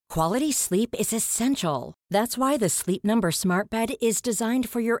Quality sleep is essential. That's why the Sleep Number Smart Bed is designed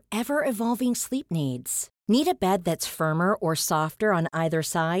for your ever-evolving sleep needs. Need a bed that's firmer or softer on either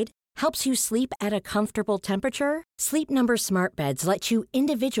side? Helps you sleep at a comfortable temperature? Sleep Number Smart Beds let you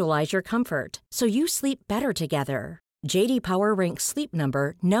individualize your comfort, so you sleep better together. J.D. Power ranks Sleep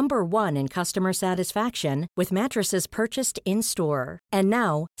Number number 1 in customer satisfaction with mattresses purchased in-store. And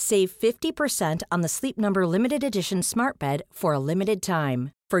now, save 50% on the Sleep Number Limited Edition Smart Bed for a limited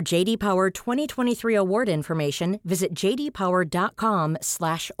time. For J.D. Power 2023 award information, visit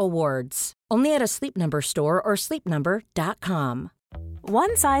jdpower.com/awards. Only at a Sleep Number store or sleepnumber.com.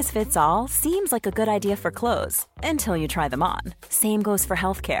 One size fits all seems like a good idea for clothes until you try them on. Same goes for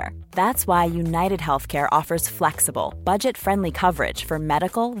healthcare. That's why United Healthcare offers flexible, budget-friendly coverage for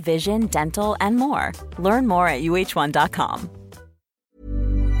medical, vision, dental, and more. Learn more at uh1.com.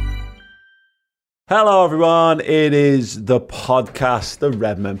 Hello everyone, it is the podcast, the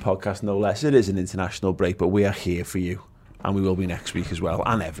Redmen podcast no less. It is an international break, but we are here for you. And we will be next week as well,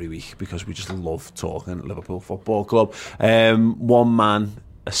 and every week, because we just love talking Liverpool Football Club. One man,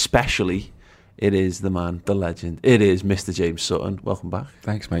 especially, it is the man, the legend. It is Mr. James Sutton. Welcome back.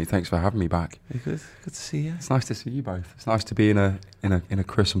 Thanks, mate. Thanks for having me back. Good to see you. It's nice to see you both. It's nice to be in a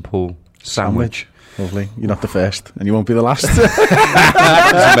Chris and Paul sandwich. Lovely. You're not the first, and you won't be the last.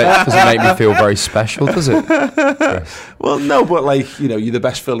 doesn't make me feel very special, does it, Chris? Well, no, but you're the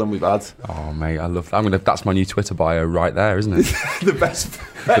best film we've had. Oh, mate, I love that. That's my new Twitter bio right there, isn't it? the best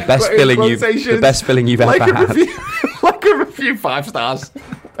filling you've ever had. Like a review, 5 stars.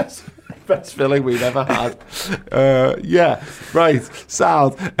 Best filling we've ever had. Yeah, right.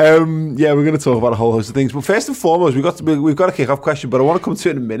 Sound. We're going to talk about a whole host of things. But first and foremost, we've got a kick-off question, but I want to come to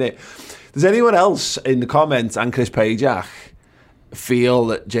it in a minute. Does anyone else in the comments and Chris Pajak feel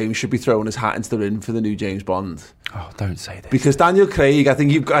that James should be throwing his hat into the ring for the new James Bond? Oh, don't say this. Because Daniel Craig, I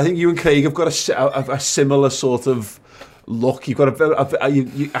think you and Craig have got a similar sort of look. You've got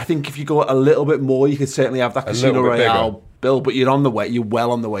I think if you go a little bit more, you could certainly have that Casino Royale bill. But you're on the way. You're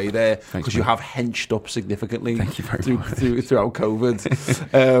well on the way there because you have henched up significantly. Thank you very much. Throughout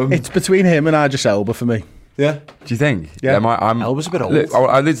COVID. It's between him and Idris Elba for me. Yeah. Do you think? Yeah. Elba's a bit old. Look,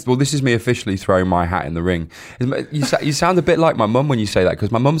 well, this is me officially throwing my hat in the ring. You sound a bit like my mum when you say that,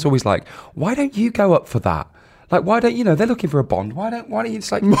 because my mum's always like, why don't you go up for that? Like, why don't they're looking for a Bond. Why don't you?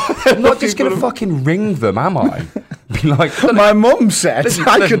 It's like, I'm not just going to fucking ring them, am I? Be like, my mum said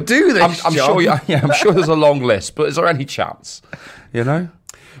I could do this. I'm sure. I'm sure there's a long list, but is there any chance? Well,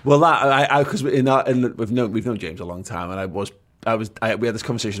 because we've known James a long time, and we had this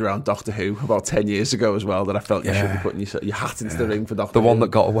conversation around Doctor Who about 10 years ago as well, that I felt you should be putting your hat into the ring for Doctor Who. The one that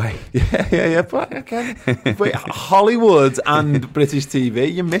got away. Yeah. But again, Hollywood and British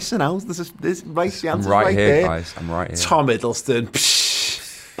TV, you're missing out. The answer's right here, there. guys. I'm right here. Tom Hiddleston,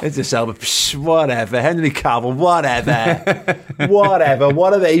 Idris Elba, whatever. Henry Cavill, whatever.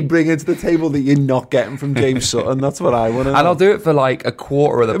 What are they bringing to the table that you're not getting from James Sutton? That's what I want to know. And I'll do it for like a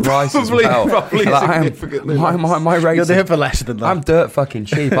quarter of the price as well. Probably significantly. My rate. You'll do it for less than that. I'm dirt fucking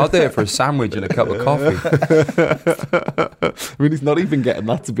cheap. I'll do it for a sandwich and a cup of coffee. I mean, he's not even getting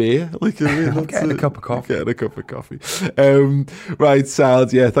that to beer. I'm getting a cup of coffee. Right, Sal.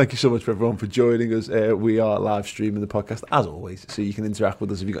 Yeah, thank you so much for everyone for joining us. We are live streaming the podcast as always, so you can interact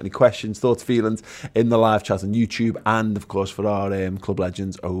with us if you've got any questions, thoughts, feelings in the live chat on YouTube, and of course for our Club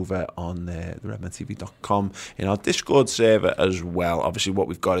Legends over on the redmentv.com in our Discord server as well. Obviously what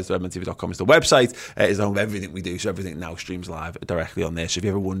we've got is the redmentv.com is the website, is the home of everything we do, so everything now streams live directly on there. So if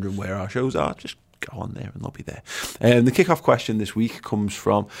you're ever wondering where our shows are, just go on there and they'll be there. The kick-off question this week comes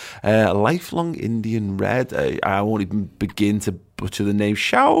from a lifelong Indian Red. I won't even begin to butcher the name.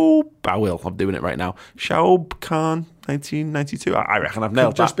 I'm doing it right now. Shaub Khan, 1992. I reckon I've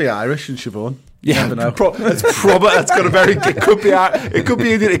nailed that. Just be Irish and Siobhan. Yeah, it's got a very. It could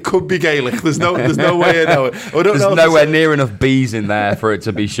be Indian. It could be Gaelic. There's no way I know it. There's nowhere near enough B's in there for it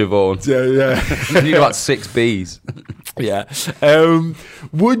to be Siobhan. Yeah. You need about 6 B's. Yeah.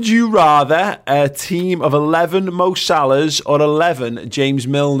 Would you rather a team of 11 Mo Salahs or 11 James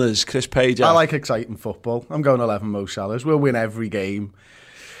Milners? Chris Page. I like exciting football. I'm going 11 Mo Salahs. We'll win every game.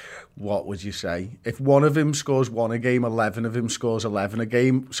 What would you say? If one of him scores 1 a game, 11 of him scores 11 a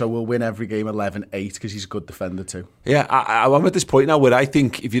game, so we'll win every game 11-8 because he's a good defender too. Yeah, I'm at this point now where I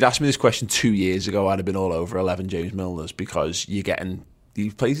think if you'd asked me this question 2 years ago, I'd have been all over 11 James Milners, because you're getting He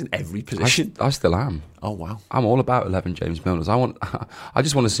plays in every position. I still am. Oh wow! I'm all about 11 James Milners. I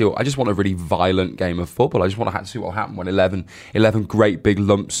just want to see. I just want a really violent game of football. I just want to see what will happen when 11 great big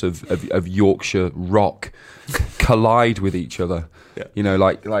lumps of Yorkshire rock collide with each other. Yeah. You know,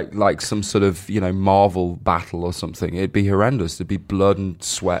 like some sort of Marvel battle or something. It'd be horrendous. There'd be blood and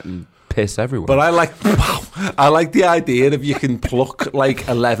sweat and piss everywhere. But I like the idea of you can pluck like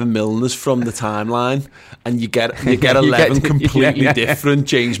 11 Milners from the timeline, and you get 11 completely different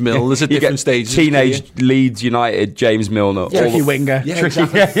James Milners at different stages. Teenage Leeds United James Milner, tricky winger,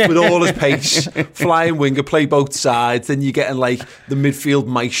 exactly. With all his pace, flying winger, play both sides. Then you're getting like the midfield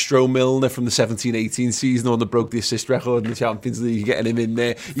maestro Milner from the 17-18 season, the one that broke the assist record in the Champions League. You're getting him in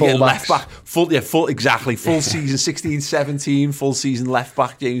there. You get left back, full season 16-17, full season left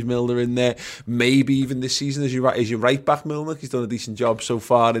back James Milner in there. Maybe even this season as your right back Milner. He's done a decent job so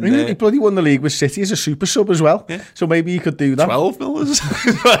far in there. He bloody won the league with City as a super sub as well. Yeah. So maybe he could do that. 12 Milners.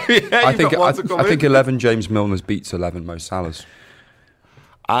 I think 11 James Milners beats 11 Mo Salahs.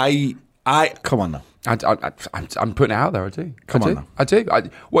 I come on now. I'm putting it out there. I do. Come on now. I do.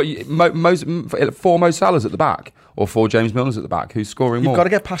 What? 4 Mo Salahs at the back or 4 James Milners at the back? Who's scoring more? You've got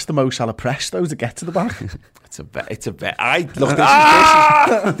to get past the Mo Salah press though to get to the back. It's a bet.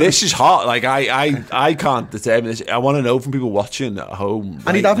 This is hot. Like I can't determine this. I want to know from people watching at home.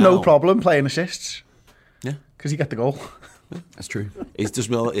 And he'd have no problem playing assists. Yeah, because he get the goal. That's true. Does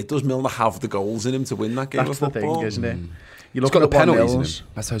Milner have the goals in him to win that game? That's of the football? thing, isn't it? He's got the penalties in him.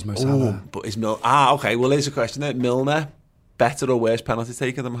 That's how Mo Salah. But is Milner? Okay. Well, here's a question there. Milner, better or worse penalty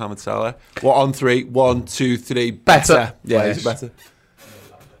taker than Mohamed Salah? What on 3? 1, 2, 3. Better. Yeah, he's better.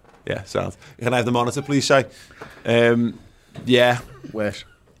 Yeah, sounds. Can I have the monitor, please, Shay? Yeah. Worse.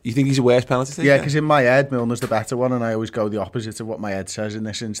 You think he's a worse penalty taker? Yeah, because in my head, Milner's the better one, and I always go the opposite of what my head says in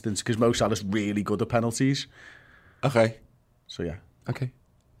this instance, because Mo Salah's really good at penalties. Okay. So, yeah. Okay,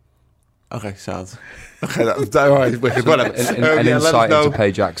 sounds. Okay, that's all right. Whatever. An insight into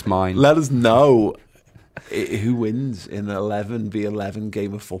Pajak's mind. Let us know who wins in an 11v11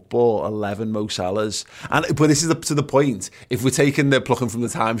 game of football. 11 Mo Salahs. But this is to the point. If we're taking the plucking from the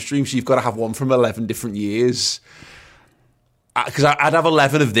time stream, so you've got to have one from 11 different years. Because I'd have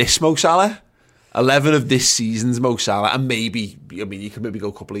 11 of this Mo Salah, 11 of this season's Mo Salah, and maybe, you could maybe go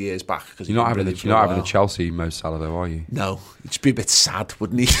a couple of years back. Because you're not having a Chelsea Mo Salah though, are you? No, it'd just be a bit sad,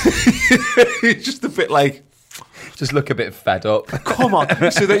 wouldn't he? It's just a bit like, just look a bit fed up. Come on,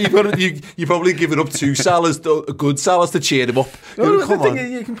 so that you're probably giving up 2 Salahs, good Salahs to cheer him up. No, come on.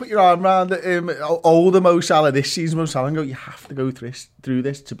 You can put your arm around older Mo Salah, this season Mo Salah, and go, you have to go through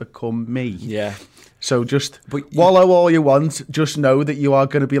this to become me. Yeah. So wallow all you want. Just know that you are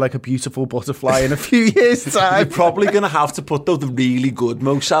going to be like a beautiful butterfly in a few years' time. You're probably going to have to put the really good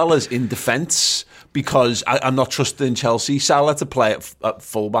Mo Salahs in defence, because I'm not trusting Chelsea Salah to play at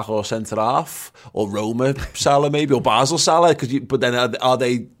fullback or centre half, or Roma Salah maybe, or Basel Salah. But then are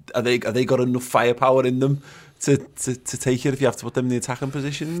they got enough firepower in them to take it if you have to put them in the attacking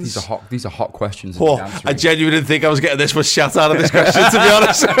positions? These are hot questions. I genuinely didn't think I was getting this much chat out of this question, to be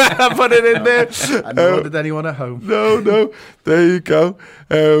honest. I put it in there. And nor did anyone at home. No. There you go.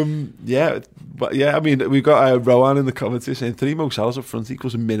 But yeah, I mean, we've got Rowan in the comments here saying 3 Mo Salahs up front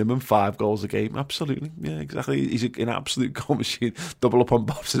equals a minimum 5 goals a game. Absolutely. Yeah, exactly. He's an absolute goal machine. Double up on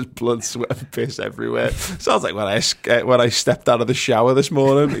Bob's, there's blood, sweat and piss everywhere. Sounds like when I stepped out of the shower this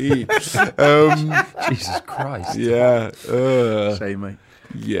morning. Jesus Christ. Yeah. Same, mate.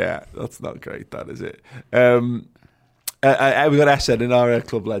 Yeah, that's not great, that is it. We got Essed in our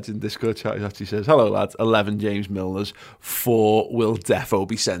Club Legend Discord chat. He actually says, hello lads, 11 James Milners, 4 will defo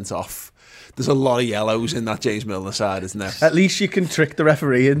be sent off. There's a lot of yellows in that James Milner side, isn't there? At least you can trick the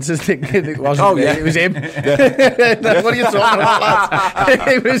referee into thinking it wasn't it was him. Yeah. What are you talking about, lads?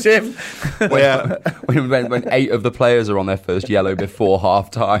 It was him. When 8 of the players are on their first yellow before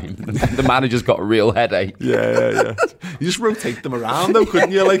half-time, the manager's got a real headache. Yeah. You just rotate them around though,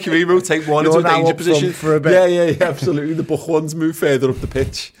 couldn't you? Like, you rotate one into a danger position. For a bit. Yeah, absolutely. The buck ones move further up the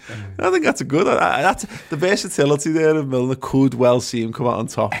pitch. I think that's a good... That's the versatility there of Milner. Could well see him come out on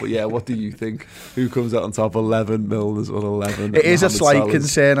top. But yeah, what do you think? Who comes out on top? 11 Milners or 11? It is a slight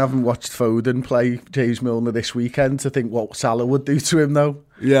concern. I haven't watched Foden play James Milner this weekend to think what Salah would do to him though.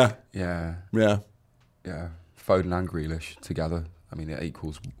 Yeah. Foden and Grealish together. I mean, it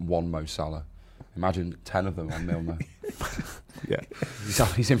equals 1 Mo Salah. Imagine 10 of them on Milner. Yeah,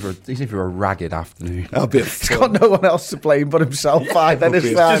 he's in for a ragged afternoon. He's got no one else to blame but himself. Then it's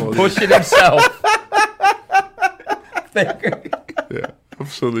just pushing himself. Yeah.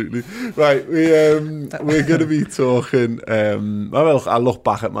 Absolutely. Right, we're going to be talking. I look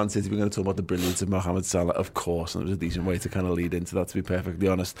back at Man City. We're going to talk about the brilliance of Mohamed Salah, of course, and it was a decent way to kind of lead into that, to be perfectly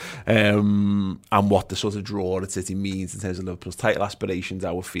honest. And what the sort of draw at City means in terms of Liverpool's title aspirations,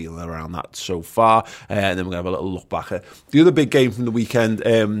 how we're feeling around that so far. And then we're going to have a little look back at the other big game from the weekend.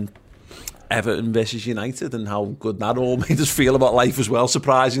 Everton versus United, and how good that all made us feel about life as well.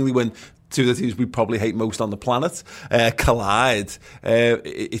 Surprisingly, when two of the teams we probably hate most on the planet collide,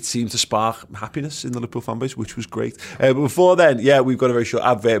 it seemed to spark happiness in the Liverpool fan base, which was great. But before then, we've got a very short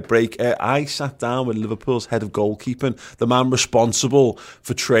advert break. I sat down with Liverpool's head of goalkeeping, the man responsible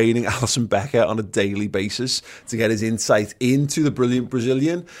for training Alisson Becker on a daily basis, to get his insight into the brilliant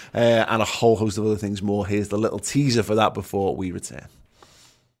Brazilian and a whole host of other things more. Here's the little teaser for that before we return.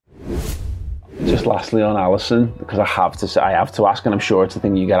 Just lastly on Alisson, because I have to ask, and I'm sure it's the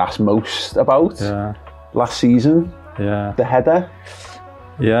thing you get asked most about. Yeah. Last season. Yeah. The header.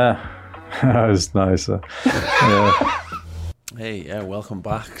 Yeah. That was nice. Yeah. Hey, welcome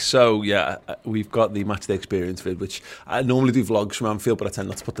back. So, we've got the Matchday Experience vid, which I normally do vlogs from Anfield, but I tend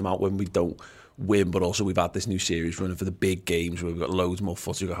not to put them out when we don't win. But also we've had this new series running for the big games where we've got loads more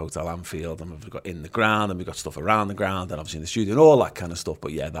footage. We've got Hotel Anfield, and we've got in the ground, and we've got stuff around the ground, and obviously in the studio and all that kind of stuff.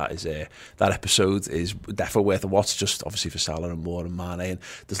 But that is that episode is definitely worth a watch, just obviously for Salah and Moore and Mane, and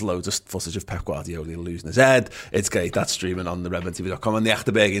there's loads of footage of Pep Guardiola losing his head. It's great. That's streaming on the RedmenTV.com, and the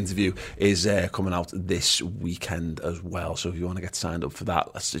Achterberg interview is coming out this weekend as well. So if you want to get signed up for that,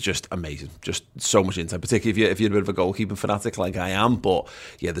 that's just amazing. Just so much insight, particularly if you're a bit of a goalkeeping fanatic like I am. But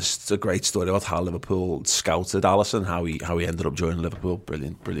there's a great story about how Liverpool scouted Alisson, how he ended up joining Liverpool.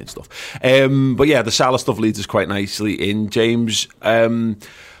 Brilliant stuff. But the Salah stuff leads us quite nicely in, James.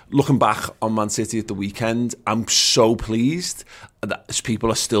 Looking back on Man City at the weekend, I'm so pleased that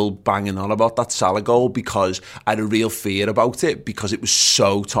people are still banging on about that Salah goal, because I had a real fear about it, because it was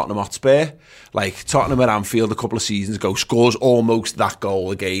so Tottenham Hotspur. Like, Tottenham at Anfield a couple of seasons ago scores almost that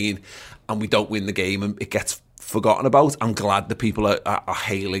goal again, and we don't win the game, and it gets forgotten about. I'm glad that people are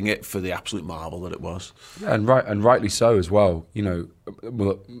hailing it for the absolute marvel that it was. Yeah, and rightly so as well.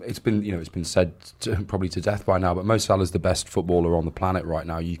 It's been said probably to death by now, but Mo Salah's the best footballer on the planet right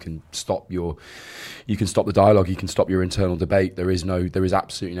now. You can stop the dialogue, you can stop your internal debate. There is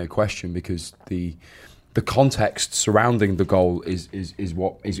absolutely no question, because the context surrounding the goal is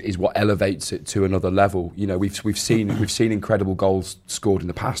what elevates it to another level. We've seen incredible goals scored in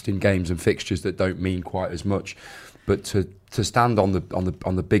the past in games and fixtures that don't mean quite as much, but to stand on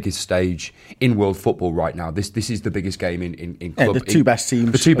the biggest stage in world football right now, this is the biggest game in club. The two best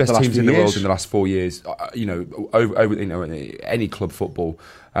teams in the world in the last 4 years. Over any club football.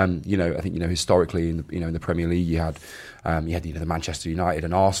 I think historically in the Premier League you had the Manchester United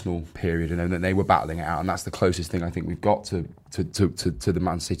and Arsenal period, and then they were battling it out, and that's the closest thing I think we've got to the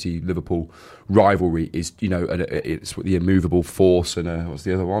Man City Liverpool rivalry. Is it's the immovable force, and what's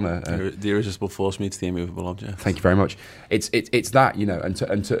the other one? The irresistible force meets the immovable object. Thank you very much. It's that,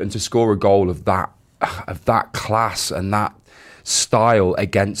 and to score a goal of that class and that style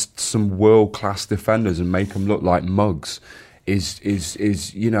against some world class defenders and make them look like mugs is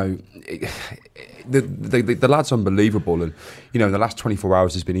the lad's unbelievable. And in the last 24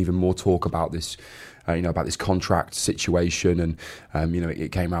 hours there's been even more talk about this about this contract situation, and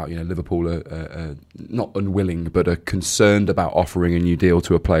it came out Liverpool are not unwilling but are concerned about offering a new deal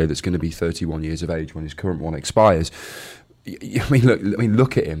to a player that's going to be 31 years of age when his current one expires.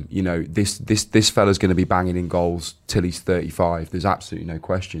 Look at him. This fella's going to be banging in goals till he's 35. There's absolutely no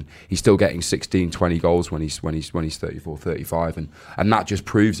question. He's still getting 16, 20 goals when he's 34, 35, and that just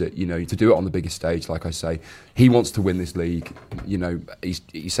proves it. To do it on the biggest stage, like I say, he wants to win this league.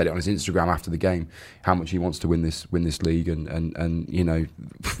 He said it on his Instagram after the game, how much he wants to win this league, and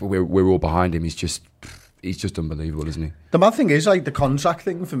we're all behind him. He's just unbelievable, isn't he? The mad thing is, the contract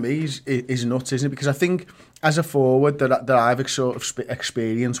thing for me is nuts, isn't it? Because I think as a forward that I've sort of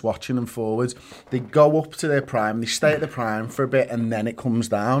experienced watching them forwards, they go up to their prime, they stay at the prime for a bit, and then it comes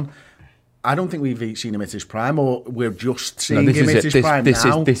down. I don't think we've seen him at his prime, or we're just seeing him at his prime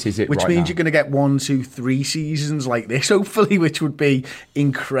now. This is it, which right means now. You're going to get 1, 2, 3 seasons like this, hopefully, which would be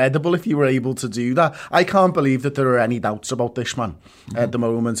incredible if you were able to do that. I can't believe that there are any doubts about this man at the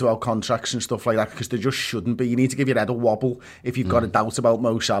moment, about contracts and stuff like that, because there just shouldn't be. You need to give your head a wobble if you've got a doubt about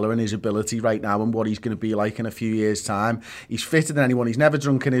Mo Salah and his ability right now and what he's going to be like in a few years' time. He's fitter than anyone. He's never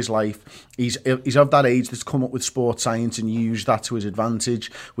drunk in his life. He's of that age that's come up with sports science and used that to his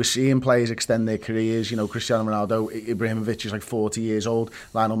advantage. We're seeing players players extend their careers. You know, Cristiano Ronaldo, Ibrahimovic is like 40 years old.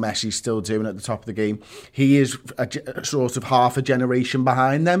 Lionel Messi's still doing it at the top of the game. He is a sort of half a generation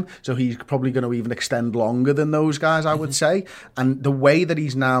behind them, so he's probably going to even extend longer than those guys, I would say. And the way that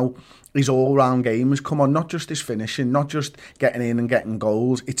he's now, his all-round game has come on, not just his finishing, not just getting in and getting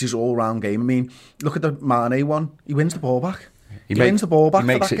goals, it's his all-round game. I mean, look at the Mane one. He wins the ball back. He wins the ball back. He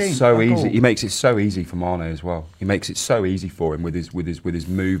makes it game, so easy. He makes it so easy for Mane as well. He makes it so easy for him with his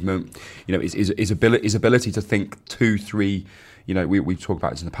movement. You know, his ability to think 2, 3. You know, we've talked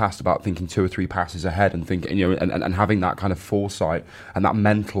about this in the past about thinking 2 or 3 passes ahead and thinking, you know, and having that kind of foresight and that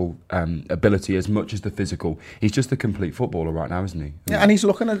mental ability as much as the physical. He's just a complete footballer right now, isn't he? Yeah, and he's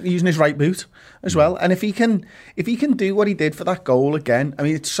looking at using his right boot as well. And if he can do what he did for that goal again, I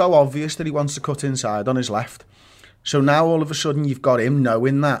mean, it's so obvious that he wants to cut inside on his left. So now all of a sudden you've got him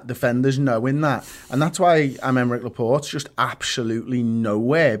knowing that, defenders knowing that. And that's why Aymeric Laporte's just absolutely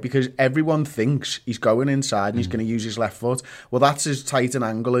nowhere, because everyone thinks he's going inside and he's going to use his left foot. Well, that's as tight an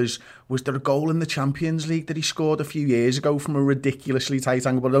angle as... Was there a goal in the Champions League that he scored a few years ago from a ridiculously tight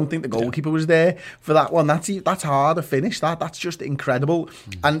angle? But I don't think the goalkeeper was there for that one. That's hard to finish. That's just incredible.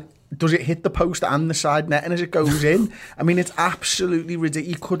 And... does it hit the post and the side netting as it goes in? I mean, it's absolutely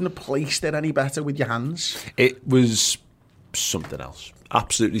ridiculous. You couldn't have placed it any better with your hands. It was something else.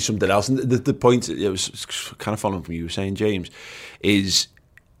 Absolutely something else. And the point, it was kind of following from you were saying, James, is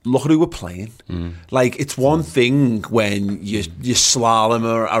look at who we're playing. Like, it's one thing when you slalom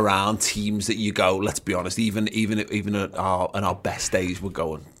around teams that you go, let's be honest, even at our best days, we're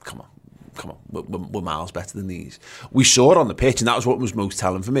going, come on, we're miles better than these. We saw it on the pitch, and that was what was most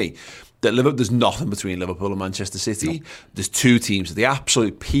telling for me. That there's nothing between Liverpool and Manchester City. No. There's two teams at the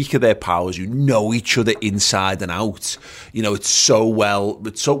absolute peak of their powers. You know each other inside and out. You know, with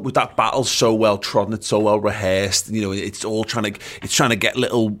that battle so well trodden, it's so well rehearsed. You know, it's trying to get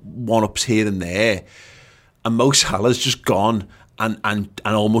little one-ups here and there. And Mo Salah's just gone and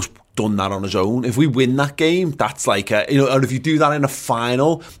almost done that on his own. If we win that game, that's like and if you do that in a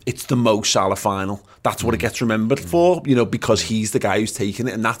final, it's the Mo Salah final. That's what it gets remembered for, you know, because he's the guy who's taking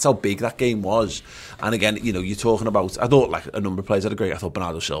it, and that's how big that game was. And again, you know, you're talking about, I thought like a number of players had a great. I thought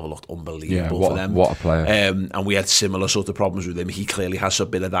Bernardo Silva looked unbelievable for them. What a player! And we had similar sort of problems with him. He clearly has a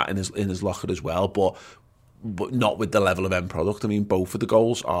bit of that in his locker as well, but not with the level of end product. I mean, both of the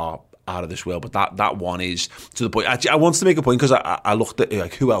goals are out of this world, but that one is to the point. Actually, I wanted to make a point because I looked at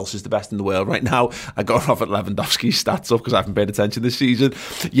like who else is the best in the world right now. I got off at Lewandowski's stats up because I haven't paid attention this season.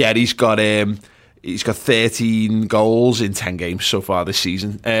 Yeah, he's got 13 goals in 10 games so far this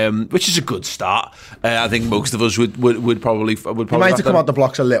season, which is a good start. I think most of us would probably. He might have come out the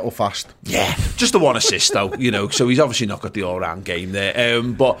blocks a little fast. Yeah, just the one assist though, you know. So he's obviously not got the all-round game there.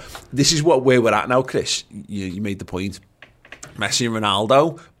 But this is where we're at now, Chris. You made the point. Messi and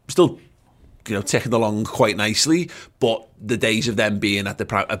Ronaldo still, you know, ticking along quite nicely, but the days of them being at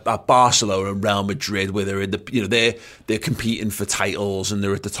Barcelona and Real Madrid, where they're in the, you know, they're competing for titles and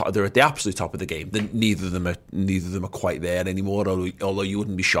they're at the absolute top of the game. Neither of them are quite there anymore. Although you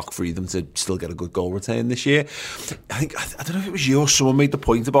wouldn't be shocked for them to still get a good goal return this year. I don't know if it was you or someone made the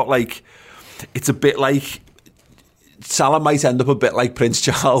point about like it's a bit like Salah might end up a bit like Prince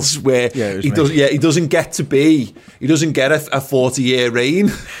Charles, where he doesn't get a 40-year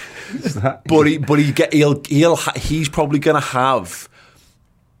reign, he's probably going to have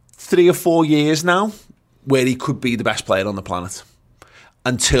 3 or 4 years now where he could be the best player on the planet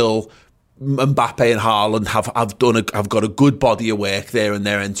until Mbappe and Haaland have got a good body of work there and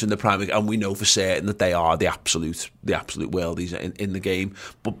they're entering the prime, and we know for certain that they are the absolute worldies in the game.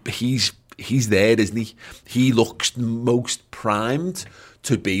 But he's there, isn't he? He looks most primed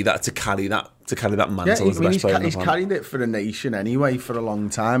to be that, to carry that mantle as the best player on the planet. He's carried it for the nation anyway for a long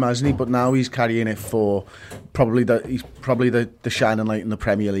time, hasn't he? But now he's carrying it for probably the shining light in the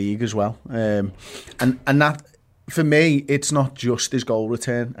Premier League as well. And that, for me, it's not just his goal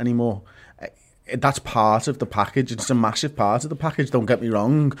return anymore. That's part of the package. It's a massive part of the package, don't get me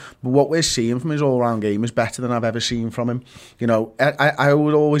wrong. But what we're seeing from his all-round game is better than I've ever seen from him. You know, I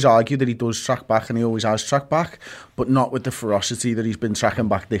would always argue that he does track back, and he always has tracked back, but not with the ferocity that he's been tracking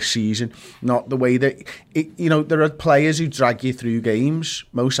back this season. Not the way that... you know, there are players who drag you through games.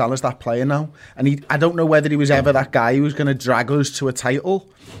 Mo Salah's that player now. And I don't know whether he was ever that guy who was going to drag us to a title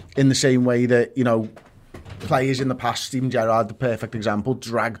in the same way that, you know, players in the past, Steven Gerrard, the perfect example,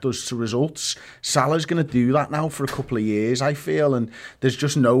 dragged us to results. Salah's going to do that now for a couple of years, I feel, and there's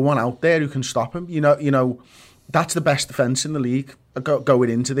just no one out there who can stop him. You know, that's the best defence in the league going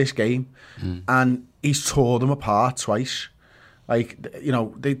into this game, and he's tore them apart twice. Like, you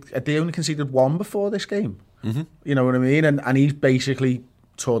know, they only conceded one before this game. Mm-hmm. You know what I mean? And he's basically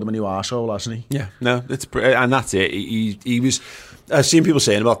tore them a new arsehole, hasn't he? Yeah, no, and that's it. He was. I've seen people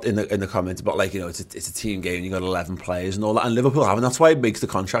saying about in the comments about, like, it's a team game. You got 11 players and all that, and Liverpool have, and that's why it makes the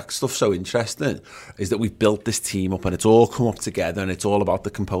contract stuff so interesting. Is that we've built this team up and it's all come up together, and it's all about the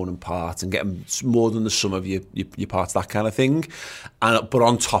component parts and getting more than the sum of your parts, that kind of thing. But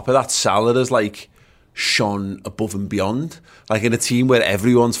on top of that, Salah has shone above and beyond. Like, in a team where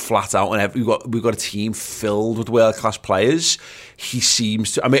everyone's flat out and we've got a team filled with world class players, he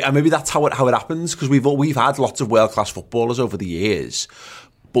seems to. I mean, and maybe that's how it happens, because we've had lots of world class footballers over the years,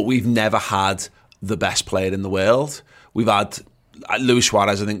 but we've never had the best player in the world. We've had Luis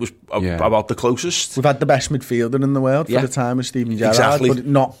Suarez, I think, was about the closest. We've had the best midfielder in the world for the time of Steven Gerrard, exactly. But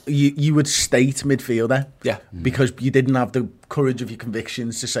not you would state midfielder, because you didn't have the courage of your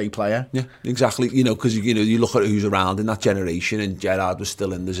convictions to say player. Yeah, exactly. Because you look at who's around in that generation, and Gerrard was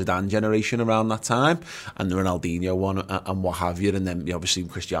still in the Zidane generation around that time, and the Ronaldinho one, and what have you, and then obviously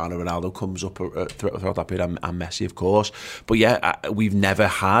Cristiano Ronaldo comes up throughout that period, and Messi, of course. But we've never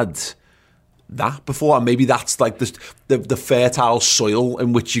had that before, and maybe that's like the fertile soil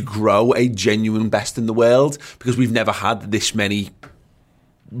in which you grow a genuine best in the world, because we've never had this many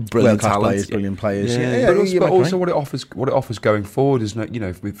brilliant talent, brilliant players. But also what it offers going forward is,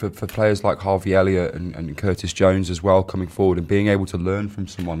 for players like Harvey Elliott and Curtis Jones as well, coming forward and being able to learn from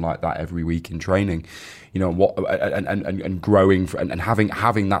someone like that every week in training, and growing and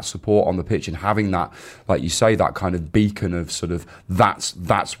having that support on the pitch, and having that, like you say, that kind of beacon of sort of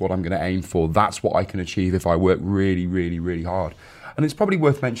that's what I'm going to aim for. That's what I can achieve if I work really, really, really hard. And it's probably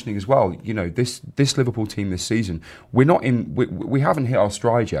worth mentioning as well, this Liverpool team this season, we haven't hit our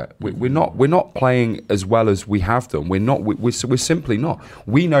stride yet. We're not playing as well as we have done. We're simply not.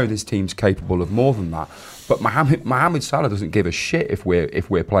 We know this team's capable of more than that. But Mohamed Salah doesn't give a shit if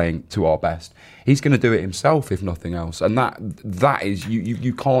we're playing to our best. He's going to do it himself, if nothing else. And that is,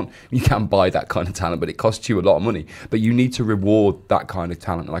 you can't buy that kind of talent, but it costs you a lot of money. But you need to reward that kind of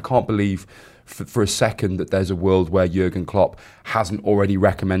talent. And I can't believe for a second that there's a world where Jurgen Klopp hasn't already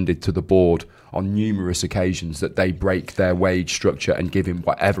recommended to the board on numerous occasions that they break their wage structure and give him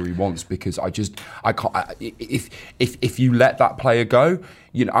whatever he wants, because I can't. If you let that player go,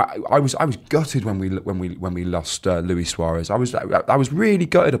 I was gutted when we lost Luis Suarez. I was really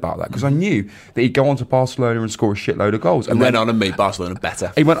gutted about that, because I knew that he'd go on to Barcelona and score a shitload of goals, and went on and made Barcelona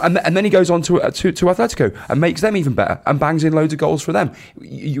better. He went, and then he goes on to Atletico and makes them even better and bangs in loads of goals for them.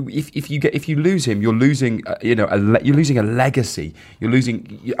 If you lose him, you're losing you're losing a legacy. You're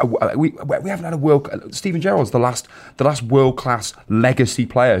losing. We haven't had a world. Steven Gerrard's the last world class legacy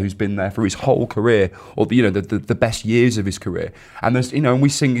player who's been there for his whole career, or the best years of his career. And there's and we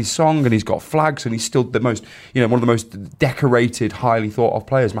sing his song, and he's got flags, and he's still the most one of the most decorated, highly thought of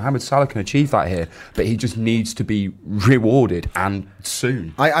players. Mohamed Salah can achieve that here, but he just needs to be rewarded, and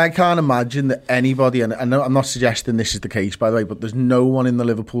soon. I can't imagine that anybody, and I'm not suggesting this is the case, by the way, but there's no one in the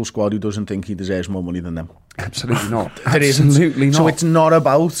Liverpool squad who doesn't think he deserves more money than them. Absolutely not. Absolutely not. So it's not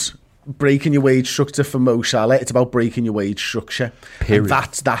about breaking your wage structure for Mo Salah, it's about breaking your wage structure. Period. And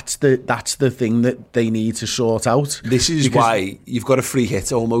that's the thing that they need to sort out. This is why you've got a free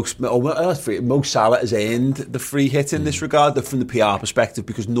hit almost. Mo Salah has earned the free hit in this regard, from the PR perspective,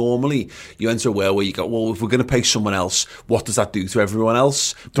 because normally you enter a world where you go, well, if we're going to pay someone else, what does that do to everyone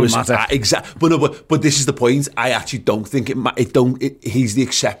else? Doesn't matter. Exactly. But this is the point. I actually don't think he's the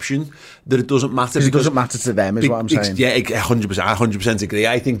exception that it doesn't matter. Because it doesn't matter to them, is what I'm saying. Yeah, 100%. I 100% agree.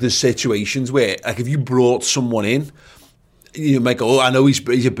 I think there's situations where, like, if you brought someone in, you might go, I know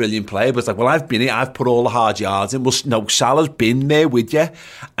he's a brilliant player, but it's like, well, I've been here, I've put all the hard yards in. Well, no, Salah's been there with you,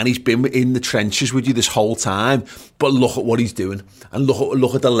 and he's been in the trenches with you this whole time. But look at what he's doing, and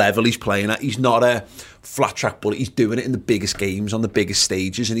look at the level he's playing at. He's not a flat track bullet. He's doing it in the biggest games, on the biggest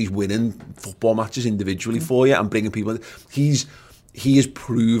stages, and he's winning football matches individually for you and bringing people in. He is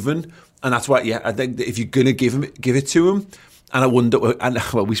proven, and that's why, I think that if you're going to give it to him. And I wonder,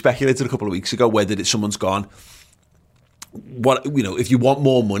 we speculated a couple of weeks ago whether someone's gone, if you want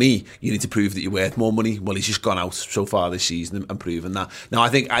more money, you need to prove that you're worth more money. Well, he's just gone out so far this season and proven that. Now, I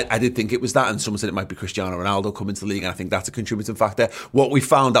think I did think it was that, and someone said it might be Cristiano Ronaldo coming to the league, and I think that's a contributing factor. What we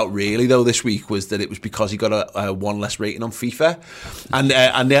found out really, though, this week was that it was because he got a one less rating on FIFA,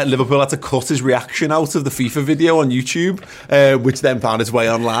 and Liverpool had to cut his reaction out of the FIFA video on YouTube, which then found its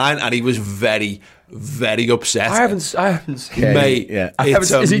way online, and he was very, very upset. I haven't seen. Mate,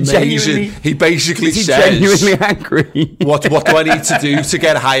 it's amazing. He basically says, genuinely angry. What do I need to do to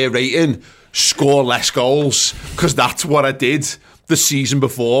get a higher rating? Score less goals, because that's what I did the season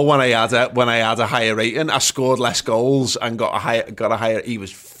before when I had a higher rating. I scored less goals and got a higher. He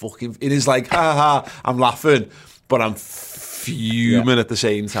was fucking. It is like, ha ha. I'm laughing, but I'm fuming at the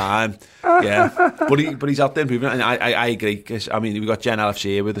same time. Yeah, but he's out there improving, and I agree. Because I mean, we got Jen LFC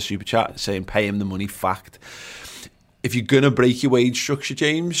here with a super chat saying, "Pay him the money." Fact. If you're gonna break your wage structure,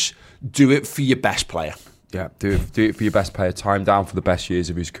 James, do it for your best player. Yeah, do it for your best player. Time down for the best years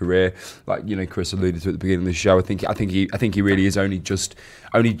of his career. Like Chris alluded to at the beginning of the show. I think he really is only just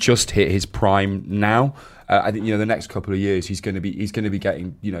hit his prime now. I think the next couple of years he's going to be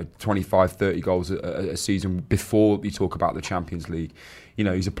getting 25, 30 goals a season before we talk about the Champions League.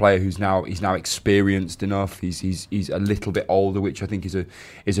 He's a player who's now experienced enough. He's a little bit older, which I think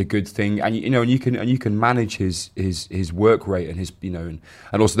is a good thing. And you can manage his work rate and his and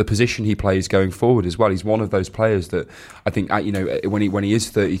also the position he plays going forward as well. He's one of those players that I think when he is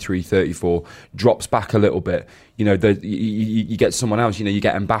 33, 34, drops back a little bit. You get someone else. You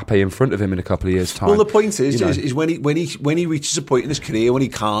get Mbappe in front of him in a couple of years' time. Well, the point is when he reaches a point in his career when he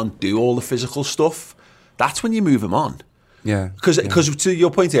can't do all the physical stuff, that's when you move him on. Yeah, because to your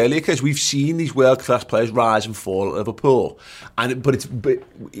point earlier, because we've seen these world class players rise and fall at Liverpool, but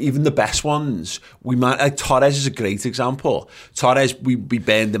even the best ones, we might like Torres is a great example. Torres, we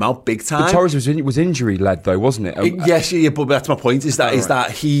burned him out big time. But Torres was injury led though, wasn't it? Yes, yeah, but that's my point. Is that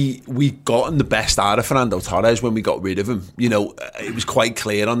we gotten the best out of Fernando Torres when we got rid of him. It was quite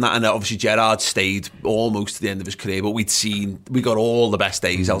clear on that, and obviously Gerrard stayed almost to the end of his career, but we got all the best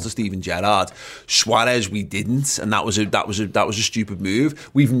days out of Steven Gerrard. Suarez, we didn't, and that was a stupid move.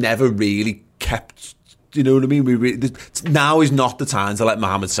 We've never really kept. You know what I mean? Now is not the time to let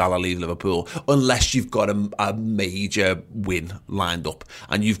Mohamed Salah leave Liverpool unless you've got a major win lined up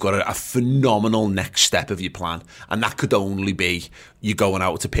and you've got a phenomenal next step of your plan, and that could only be you going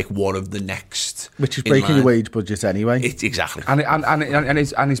out to pick one of the next, which is breaking your wage budget anyway. Exactly, and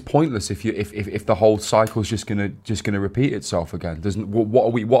it's pointless if the whole cycle is just gonna repeat itself again.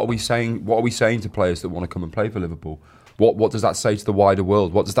 What are we saying to players that want to come and play for Liverpool? What does that say to the wider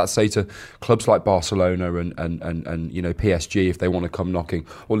world? What does that say to clubs like Barcelona and PSG if they want to come knocking?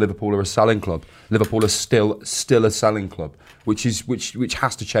 Or Liverpool are a selling club. Liverpool are still a selling club, which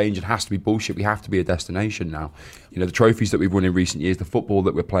has to change and has to be bullshit. We have to be a destination now. The trophies that we've won in recent years, the football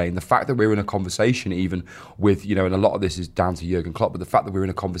that we're playing, the fact that we're in a conversation even with, and a lot of this is down to Jurgen Klopp, but the fact that we're in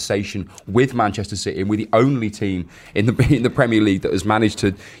a conversation with Manchester City and we're the only team in the Premier League that has managed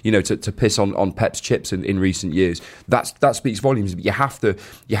to piss on Pep's chips in recent years, that speaks volumes. But you have to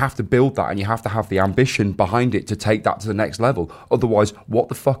build that, and you have to have the ambition behind it to take that to the next level. Otherwise, what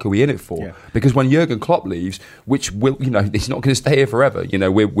the fuck are we in it for? Yeah. Because when Jurgen Klopp leaves, which will, he's not going to stay here forever.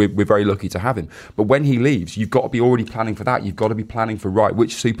 We're very lucky to have him. But when he leaves, you've got to be already planning for that. You've got to be planning for, right,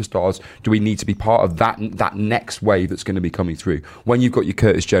 which superstars do we need to be part of that next wave that's going to be coming through? When you've got your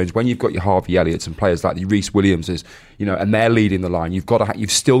Curtis Jones, when you've got your Harvey Elliott's and players like the Reece Williamses, and they're leading the line, you've got to have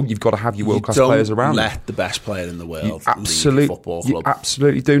your world class players around. Let the best player in the world lead a football club. You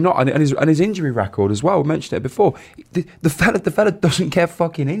absolutely do not. And his injury record as well. We mentioned it before. The fella doesn't get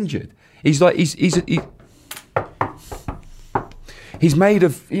fucking injured. He's made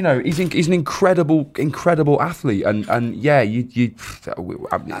of, he's an incredible athlete, and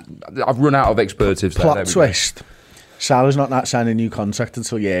I've run out of expletives. Plot twist. Salah's not signing a new contract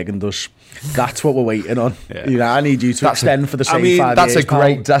until Jurgen does. That's what we're waiting on. Yeah. I need you to extend for the same 5 years.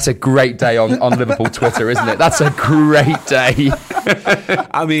 That's a great day on Liverpool Twitter, isn't it? That's a great day.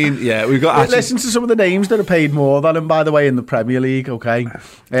 We've got. Listen to some of the names that are paid more than him, by the way, in the Premier League. Okay,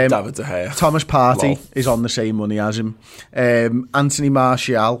 David De Gea, Thomas Partey is on the same money as him. Anthony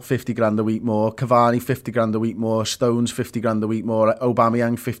Martial, 50 grand a week more. Cavani, 50 grand a week more. Stones, 50 grand a week more.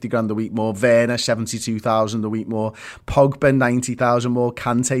 Aubameyang, 50 grand a week more. Werner, 72,000 a week more. Pogba, 90,000 more.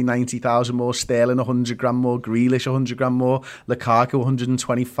 Kante, 90,000 more. Sterling, 100 grand more. Grealish, 100 grand more. Lukaku,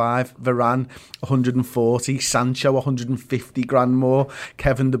 125. Varane, 140. Sancho, 150 grand more.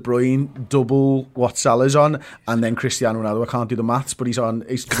 Kevin De Bruyne, double what Salah's on. And then Cristiano Ronaldo, I can't do the maths, but he's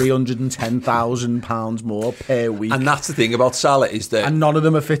 £310,000 more per week. And that's the thing about Salah, is that... And none of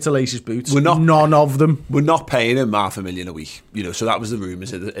them are fit to lace his boots. None of them. We're not paying him $500,000 a week. So that was the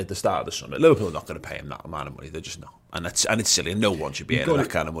rumours at the start of the summer. Liverpool are not going to pay him that amount of money. They're just not. And it's silly, and no one should be earning that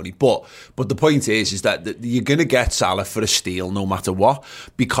kind of money. But the point is that you're going to get Salah for a steal no matter what,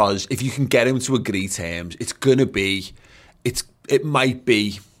 because if you can get him to agree terms, it's going to be... It might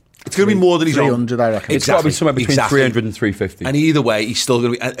be... It's going to be more than he's 300, on. I reckon. It's got to be somewhere between 300 and 350. And either way, he's still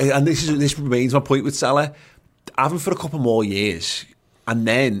going to be... And this remains my point with Salah. Have him for a couple more years. And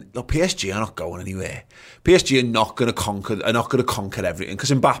then, PSG are not going anywhere. PSG are not going to conquer everything,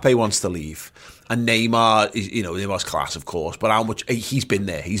 because Mbappe wants to leave. And Neymar is, Neymar's class, of course, but how much he's been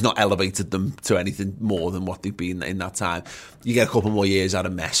there. He's not elevated them to anything more than what they've been in that time. You get a couple more years out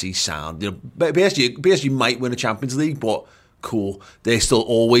of Messi, sound. PSG might win a Champions League, but cool. They're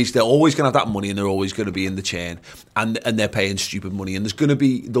always going to have that money, and they're always going to be in the chain, and they're paying stupid money, and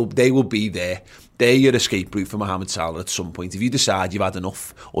they will be there. They're your escape route for Mohamed Salah at some point. If you decide you've had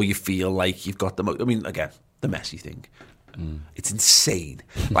enough, or you feel like you've got them, I mean, again, the Messi thing, it's insane.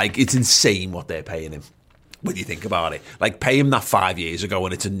 Like, it's insane what they're paying him. When you think about it, like, pay him that 5 years ago,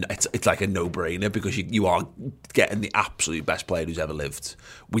 and it's like a no-brainer, because you are getting the absolute best player who's ever lived,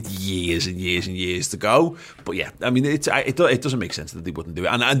 with years and years and years to go. But yeah, I mean, it doesn't make sense that they wouldn't do it.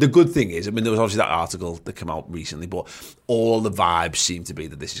 And the good thing is, I mean, there was obviously that article that came out recently, but all the vibes seem to be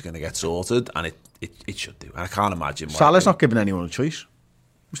that this is going to get sorted, and it should do. And I can't imagine why. Salah's not giving anyone a choice.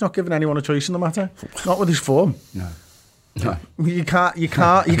 He's not giving anyone a choice in the matter. Not with his form. No. You can't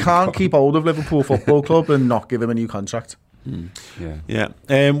keep hold of Liverpool Football Club and not give him a new contract. Yeah.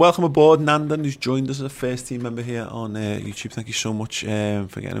 Welcome aboard, Nandan, who's joined us as a first team member here on YouTube. Thank you so much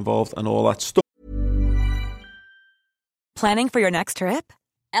for getting involved and all that stuff. Planning for your next trip?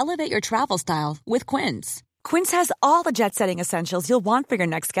 Elevate your travel style with Quince. Quince has all the jet-setting essentials you'll want for your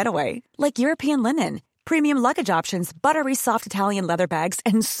next getaway, like European linen, premium luggage options, buttery soft Italian leather bags,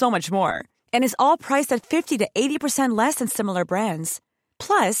 and so much more. And is all priced at 50 to 80% less than similar brands.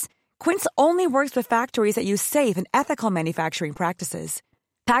 Plus, Quince only works with factories that use safe and ethical manufacturing practices.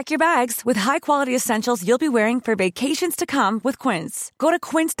 Pack your bags with high-quality essentials you'll be wearing for vacations to come with Quince. Go to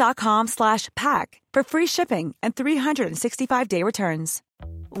quince.com/pack for free shipping and 365-day returns.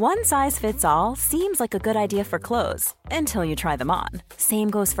 One size fits all seems like a good idea for clothes until you try them on. Same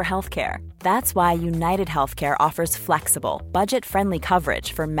goes for healthcare. That's why United Healthcare offers flexible, budget-friendly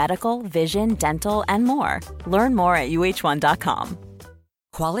coverage for medical, vision, dental, and more. Learn more at uh1.com.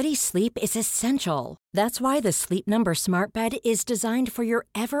 Quality sleep is essential. That's why the Sleep Number Smart Bed is designed for your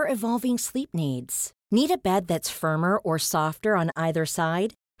ever-evolving sleep needs. Need a bed that's firmer or softer on either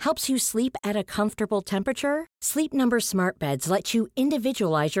side? Helps you sleep at a comfortable temperature? Sleep Number Smart Beds let you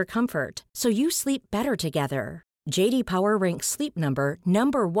individualize your comfort, so you sleep better together. J.D. Power ranks Sleep Number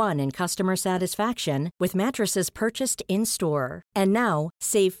number 1 in customer satisfaction with mattresses purchased in-store. And now,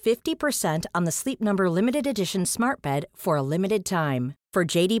 save 50% on the Sleep Number Limited Edition Smart Bed for a limited time. For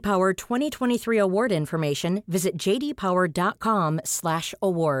J.D. Power 2023 award information, visit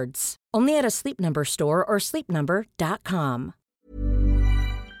jdpower.com/awards. Only at a Sleep Number store or sleepnumber.com.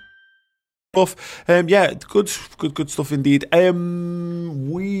 Good stuff indeed.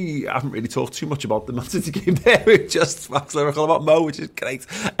 We haven't really talked too much about the Man City game there. We just waxed lyrical about Mo, which is great.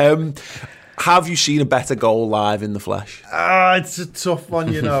 Have you seen a better goal live in the flesh? It's a tough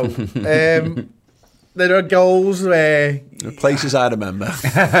one, you know. There are goals where... Places I remember.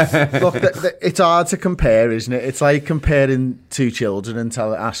 Look, it's hard to compare, isn't it? It's like comparing two children and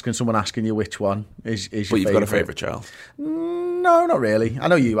asking you which one is your favourite. But you've got a favourite child? No, not really. I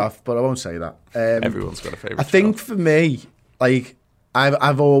know you have, but I won't say that. Everyone's got a favourite I think for me, like,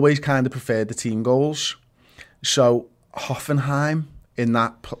 I've always kind of preferred the team goals. So Hoffenheim in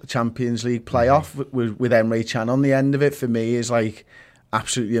that Champions League playoff with Emre Can on the end of it, for me, is like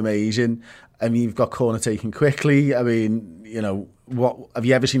absolutely amazing. I mean, you've got corner taken quickly. I mean, you know, what have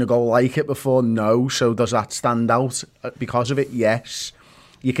you ever seen a goal like it before? No. So does that stand out because of it? Yes.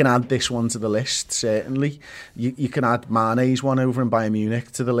 You can add this one to the list, certainly. You can add Mane's one over in Bayern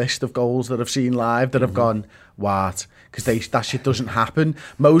Munich to the list of goals that I've seen live that have gone, what? Because that shit doesn't happen.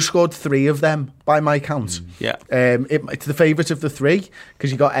 Mo scored 3 of them, by my count. Yeah. It's the favourite of the 3, because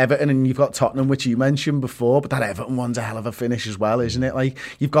you've got Everton and you've got Tottenham, which you mentioned before, but that Everton one's a hell of a finish as well, isn't it? Like,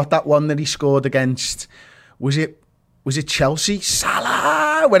 you've got that one that he scored against, was it Chelsea?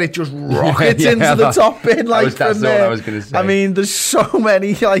 Salah, when it just rockets into the top bin. Like, that's what I was going to say. I mean, there's so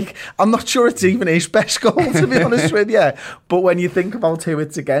many. Like, I'm not sure it's even his best goal, to be honest with you. But when you think about who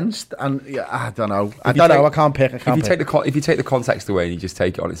it's against, and yeah, I don't know. I can't pick. If you take the context away and you just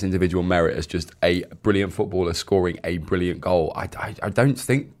take it on its individual merit as just a brilliant footballer scoring a brilliant goal, I don't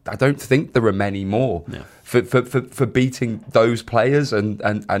think there are many more. Yeah. For beating those players and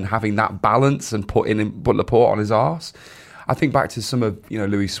having that balance and put Laporte on his arse. I think back to some of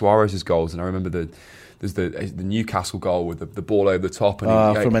Luis Suarez's goals, and I remember there's the Newcastle goal with the ball over the top.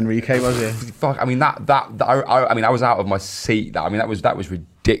 And from Enrique, was it? Fuck! I mean I was out of my seat. That was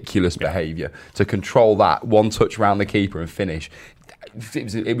ridiculous behaviour to control that one touch round the keeper and finish.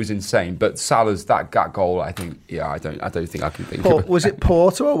 it was insane. But Salah's that goal, I think, I don't think I can think of it. Was it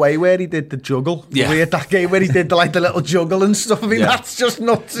Porto away where he did the juggle? Yeah. We had that game where he did the little juggle and stuff. I mean, that's just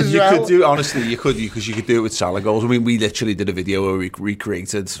nuts as you well. Could do, honestly, because you could do it with Salah goals. I mean, we literally did a video where we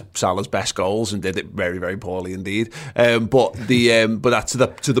recreated Salah's best goals and did it very, very poorly indeed. But that's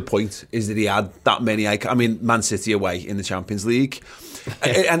to the point is that he had that many. I mean, Man City away in the Champions League.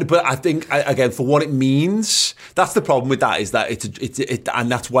 But I think again, for what it means, that's the problem with that, is that it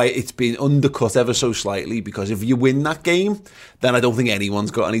and that's why it's been undercut ever so slightly, because if you win that game, then I don't think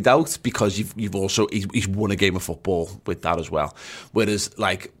anyone's got any doubt, because he's won a game of football with that as well. Whereas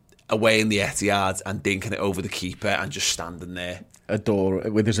like away in the Etihad and dinking it over the keeper and just standing there.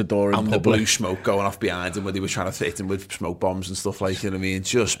 With his adoring and public. the blue smoke going off behind him, where they were trying to hit him with smoke bombs and stuff like, you know what I mean?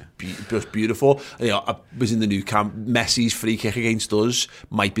 Just beautiful. You know, I was in the new camp. Messi's free kick against us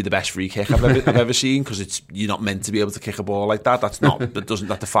might be the best free kick I've ever seen, because you're not meant to be able to kick a ball like that.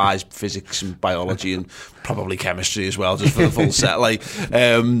 That defies physics and biology and probably chemistry as well, just for the full set. Like,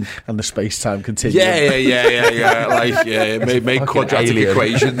 and the space-time continuum. Yeah. Like, made quadratic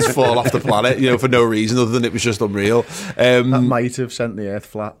equations fall off the planet, you know, for no reason other than it was just unreal. That might have sent the earth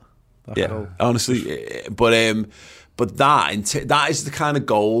flat. Yeah, honestly, but that is the kind of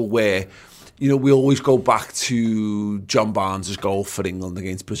goal where, you know, we always go back to John Barnes' goal for England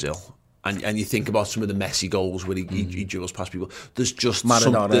against Brazil, and you think about some of the Messi goals where he dribbles past people. There's just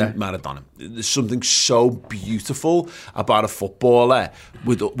Maradona. There's something so beautiful about a footballer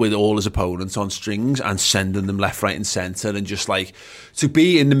with all his opponents on strings and sending them left, right, and centre, and just like to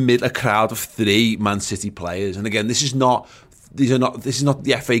be in the middle, a crowd of 3 Man City players. And again, this is not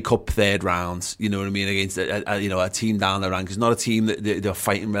the FA Cup third round, you know what I mean, against a team down the rank. It's not a team that they're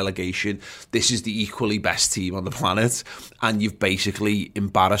fighting relegation. This is the equally best team on the planet, and you've basically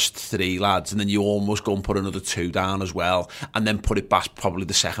embarrassed 3 lads, and then you almost go and put another 2 down as well, and then put it past probably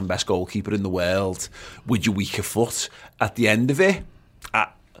the second best goalkeeper in the world with your weaker foot at the end of it.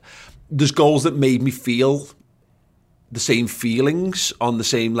 There's goals that made me feel the same feelings on the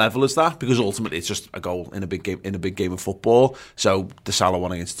same level as that, because ultimately it's just a goal in a big game of football. So the Salah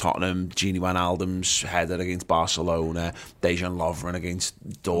one against Tottenham, Gini Wijnaldum's header against Barcelona, Dejan Lovren against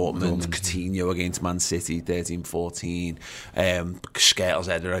Dortmund, Coutinho against Man City 13-14, Skrtel's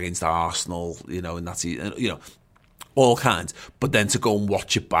header against Arsenal, you know, and that's, you know, all kinds. But then to go and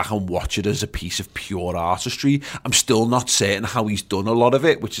watch it back and watch it as a piece of pure artistry, I'm still not certain how he's done a lot of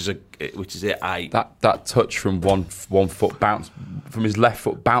it, which is it. That touch from one foot bounce from his left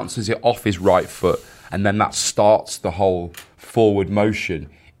foot, bounces it off his right foot, and then that starts the whole forward motion.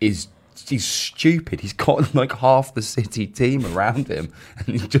 He's stupid. He's got like half the City team around him, and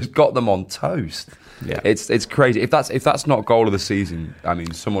he's just got them on toast. Yeah, it's crazy. If that's not goal of the season, I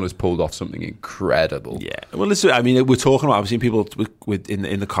mean, someone has pulled off something incredible. Yeah. Well, listen, I mean, we're talking about. I've seen people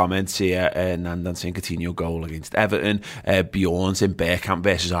in the comments here, Nandan saying Coutinho goal against Everton, Bjorn saying Bergkamp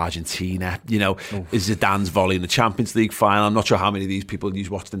versus Argentina. You know, is Zidane's volley in the Champions League final? I'm not sure how many of these people you've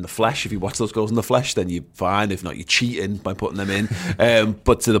watched in the flesh. If you watch those goals in the flesh, then you're fine. If not, you're cheating by putting them in.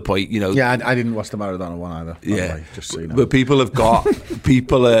 But to the point, you know. Yeah, I didn't watch the Maradona one either. Yeah, way, just so you know. But people have got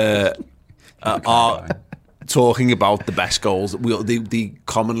are talking about the best goals, the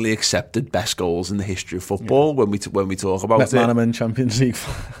commonly accepted best goals in the history of football. When we talk about McManaman Champions League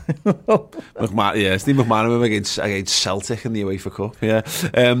final. Steve McManaman against Celtic in the UEFA Cup. Yeah,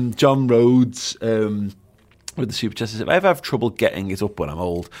 John Rhodes. With the super chat, says, if I ever have trouble getting it up when I'm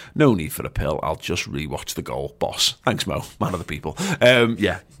old, no need for a pill. I'll just rewatch the goal, boss. Thanks, Mo, man of the people.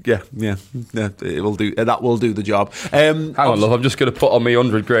 Yeah. It will do. That will do the job. Hang on, love. I'm just going to put on my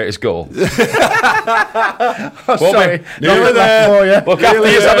 100 greatest goal. Sorry, nearly there. Look after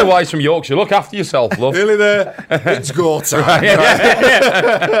yourself. Otherwise, from Yorkshire. Look after yourself, love. Nearly there. It's go time.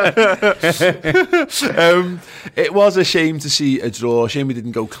 It was a shame to see a draw. Shame we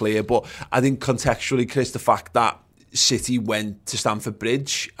didn't go clear. But I think contextually, Chris, the fact that City went to Stamford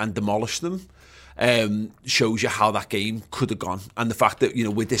Bridge and demolished them shows you how that game could have gone, and the fact that, you know,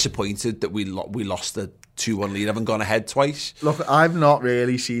 we're disappointed that we lost the 2-1 lead, haven't gone ahead twice. Look, I've not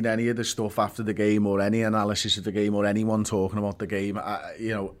really seen any of the stuff after the game or any analysis of the game or anyone talking about the game.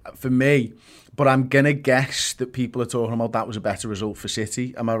 For me, but I'm gonna guess that people are talking about that was a better result for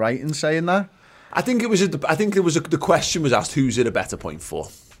City. Am I right in saying that? I think the question was asked, who's it a better point for?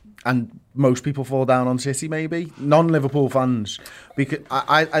 And most people fall down on City, maybe non-Liverpool fans, because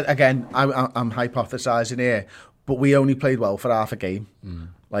I'm hypothesising here, but we only played well for half a game.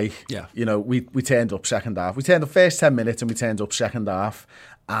 You know, we turned up second half. We turned up first 10 minutes and we turned up second half,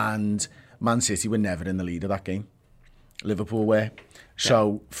 and Man City were never in the lead of that game. Liverpool were.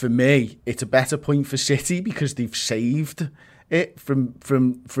 So for me, it's a better point for City because they've saved it from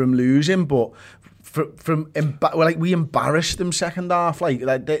losing, but we embarrassed them second half. Like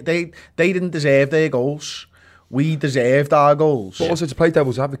they didn't deserve their goals. We deserved our goals. But also, to play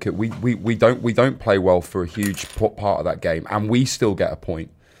devil's advocate, we don't play well for a huge part of that game, and we still get a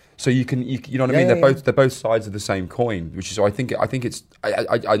point. So you know what I mean? They're both sides of the same coin, which is so I think it's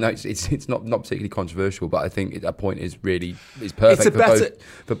I know it's not particularly controversial, but I think that point is perfect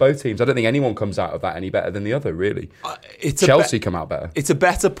for both teams. I don't think anyone comes out of that any better than the other. Really, Chelsea come out better. It's a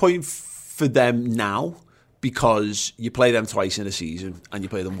better point for them now because you play them twice in a season and you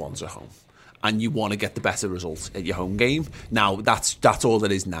play them once at home. And you want to get the better result at your home game. Now, that's all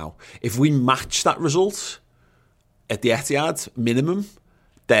it is now. If we match that result at the Etihad minimum,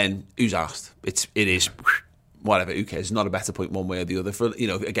 then who's asked? It is whatever. Who cares? It's not a better point one way or the other. For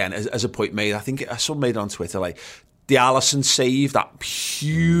again, as a point made, I think I saw made it on Twitter. Like the Alisson save, that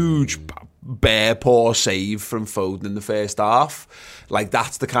huge bare paw save from Foden in the first half. Like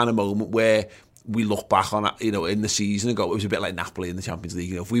that's the kind of moment where we look back on it, in the season and go, it was a bit like Napoli in the Champions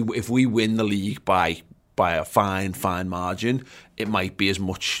League. If we win the league by a fine margin, it might be it's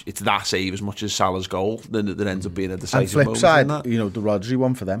that save as much as Salah's goal that ends up being a decisive moment. And flip side, the Rodri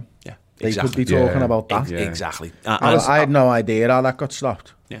one for them. Yeah, they could be talking about that. Exactly. I had no idea how that got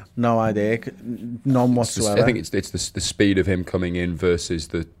stopped. Yeah, no idea, none whatsoever. I think it's the speed of him coming in versus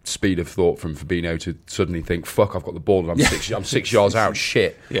the speed of thought from Fabinho to suddenly think, "Fuck, I've got the ball and I'm 6 yards out."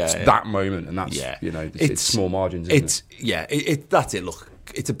 Shit, it's that moment, and that's it's small margins. Isn't it? That's it. Look,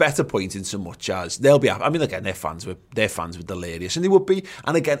 it's a better point in so much as they'll be happy. I mean, again, their fans were delirious, and they would be.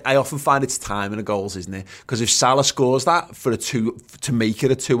 And again, I often find it's timing of goals, isn't it? Because if Salah scores that to make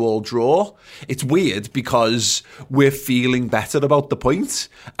it a 2-2 draw, it's weird because we're feeling better about the point,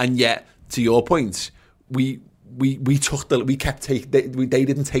 and yet, to your point, they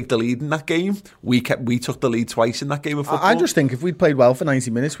didn't take the lead in that game. We took the lead twice in that game of football. I just think if we'd played well for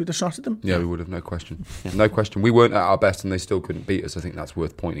 90 minutes, we'd have shotted them. Yeah, we would have, no question. No question. We weren't at our best and they still couldn't beat us. I think that's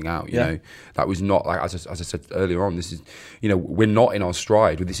worth pointing out. You know, that was not, like as I said earlier on, this is, we're not in our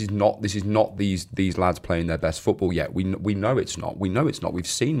stride. This is not these lads playing their best football yet. We know it's not. We know it's not. We've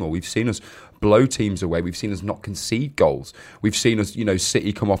seen more. We've seen us blow teams away. We've seen us not concede goals. We've seen us,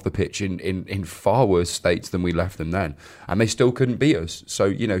 City come off the pitch in far worse states than we left them then, and they still couldn't beat us.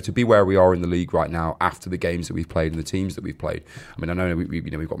 So, to be where we are in the league right now after the games that we've played and the teams that we've played. I mean, I know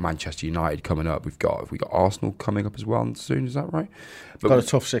we've got Manchester United coming up. We've got Arsenal coming up as well soon. Is that right? But we've got a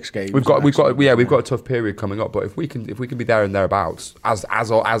tough 6 games. We've got a tough period coming up. But if we can be there and thereabouts as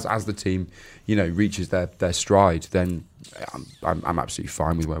the team, reaches their stride, then I'm absolutely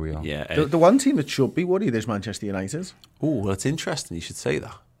fine with where we are. Yeah. The one team that should be worried is Manchester United. Oh, that's interesting. You should say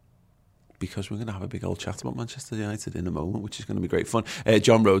that. Because we're going to have a big old chat about Manchester United in a moment, which is going to be great fun.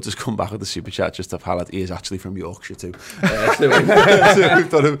 John Rhodes has come back with the super chat just to highlight he is actually from Yorkshire too. So we've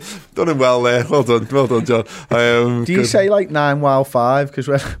done him well there. Well done, John. Do you say like 9 while 5? Because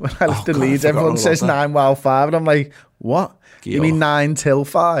when I lived in Leeds, everyone says 9 while 5, and I'm like, what? You mean 9 till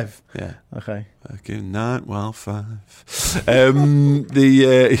 5? Yeah. Okay. 9 while 5. Thanks.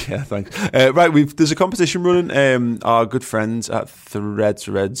 Right, there's a competition running. Our good friends at Threads,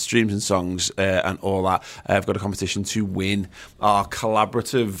 Streams and Songs, and all that. I've got a competition to win our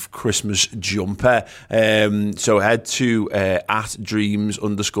collaborative Christmas jumper. So head to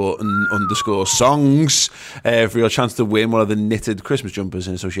 @dreams_songs for your chance to win one of the knitted Christmas jumpers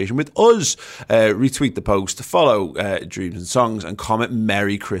in association with us. Retweet the post, follow Dreams and Songs, and comment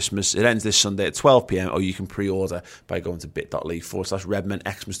Merry Christmas. It ends this Sunday at 12 p.m, or you can pre-order by going to bit.ly/Redmen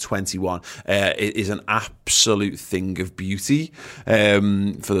Xmas21. It is an absolute thing of beauty.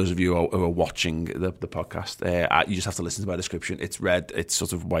 For those of you who are watching the podcast, you just have to listen to my description. It's red, it's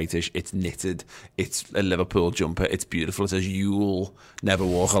sort of whitish, it's knitted, it's a Liverpool jumper, it's beautiful. It says "You'll never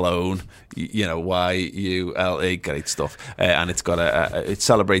walk alone." YULE, great stuff. And it's got it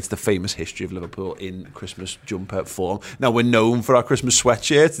celebrates the famous history of Liverpool in Christmas jumper form. Now, we're known for our Christmas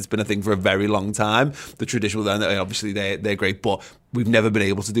sweatshirts. It's been a thing for a very long time. The traditional, obviously they're great, but we've never been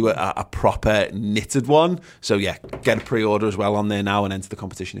able to do a proper knitted one. So yeah, get a pre-order as well on there now and enter the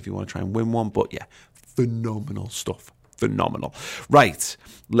competition if you want to try and win one. But yeah, phenomenal stuff. Phenomenal. Right,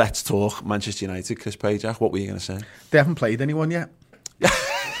 let's talk Manchester United. Chris Pajak, what were you going to say? They haven't played anyone yet.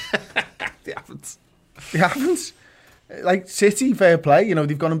 They haven't. They haven't. Like City, fair play.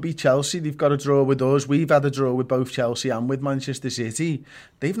 They've gone and beat Chelsea. They've got a draw with us. We've had a draw with both Chelsea and with Manchester City.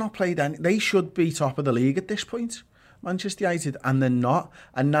 They've not played any. They should be top of the league at this point, Manchester United, and they're not.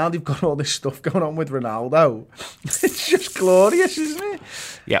 And now they've got all this stuff going on with Ronaldo. It's just glorious, isn't it?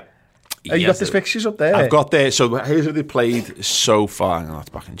 Yeah. You got the fixtures up there? I've got there. So here's who they played so far. That's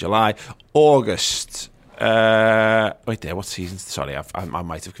back in July. August. Wait there, what season? Sorry, I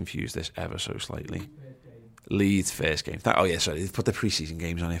might have confused this ever so slightly. Leeds first game. Oh yeah, sorry, they put the pre-season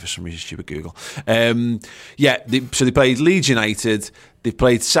games on here for some reason. Stupid Google. So they played Leeds United, they've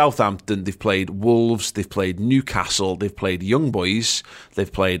played Southampton, they've played Wolves, they've played Newcastle, they've played Young Boys,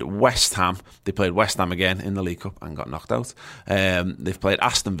 they've played West Ham, they played West Ham again in the League Cup and got knocked out. They've played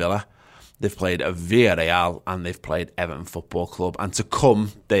Aston Villa, they've played Villarreal, and they've played Everton Football Club. And to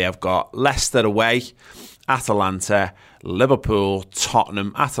come, they have got Leicester away, Atalanta, Liverpool,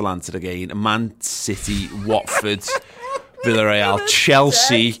 Tottenham, Atalanta again, Man City, Watford, Villarreal,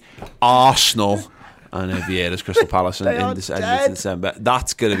 Chelsea, Arsenal, and Vieira's Crystal Palace in December.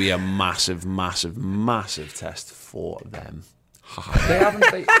 That's going to be a massive, massive, massive test for them. They haven't.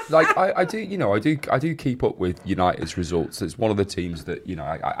 I do keep up with United's results. It's one of the teams that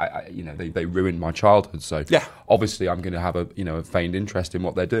they ruined my childhood. So yeah, obviously I'm going to have a feigned interest in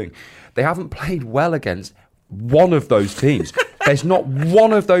what they're doing. They haven't played well against one of those teams. There's not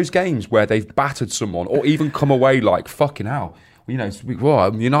one of those games where they've battered someone or even come away like fucking hell. United.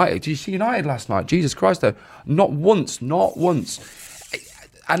 Did you see United last night? Jesus Christ! Though, not once.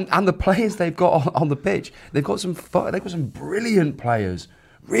 And the players they've got on the pitch, they've got some brilliant players,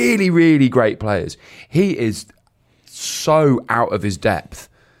 really, really great players. He is so out of his depth.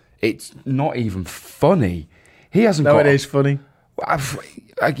 It's not even funny. He hasn't. No, it is funny.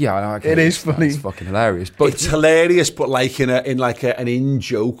 It is funny. It's fucking hilarious. But it's hilarious, but like an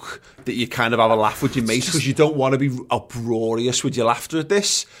in-joke that you kind of have a laugh with your mates because you don't want to be uproarious with your laughter at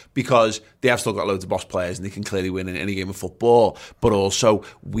this because they have still got loads of boss players and they can clearly win in any game of football. But also,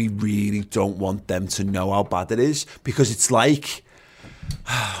 we really don't want them to know how bad it is because it's like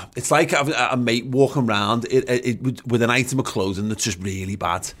having a mate walking around with an item of clothing that's just really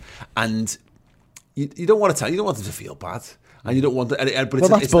bad, and you don't want to them to feel bad. And you don't want to, but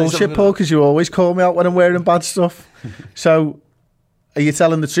that's bullshit, Paul, because you always call me out when I'm wearing bad stuff. So, are you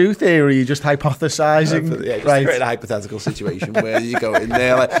telling the truth here, or are you just hypothesising? Yeah, right. Create a hypothetical situation where you go in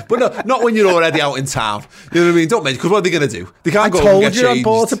there, but no, not when you're already out in town. You know what I mean? Don't mention, because what are they going to do? They can't go and get changed. I told you I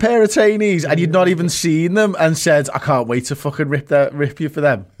bought a pair of trainees, and you'd not even seen them, and said, "I can't wait to fucking rip you for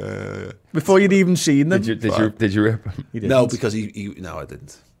them." Before you'd even seen them. Did you rip them? No, because no, I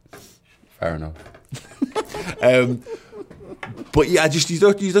didn't. Fair enough. But yeah,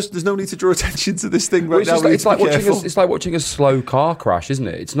 there's no need to draw attention to this thing right now. It's like watching a slow car crash, isn't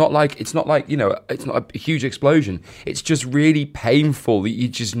it? It's not like it's not a huge explosion. It's just really painful that you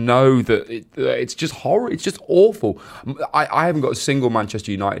just know that it's just horror. It's just awful. I haven't got a single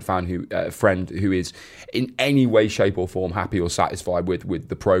Manchester United friend who is in any way, shape or form happy or satisfied with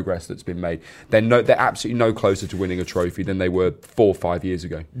the progress that's been made. They're absolutely no closer to winning a trophy than they were 4 or 5 years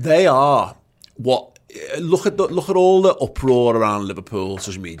ago. They are. Look at all the uproar around Liverpool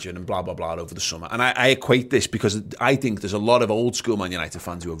social media and blah blah blah over the summer, and I equate this because I think there's a lot of old school Man United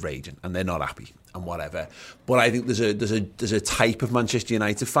fans who are raging and they're not happy and whatever. But I think there's a type of Manchester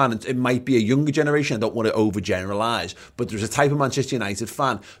United fan, and it might be a younger generation. I don't want to overgeneralise, but there's a type of Manchester United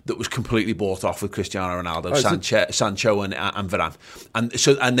fan that was completely bought off with Cristiano Ronaldo, Sancho, and Varane,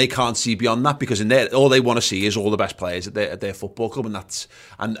 and they can't see beyond that because all they want to see is all the best players at their football club,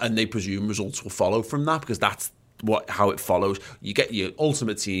 and they presume results will follow from that because that's how it follows. You get your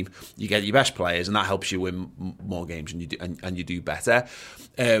ultimate team, you get your best players, and that helps you win more games and you do better.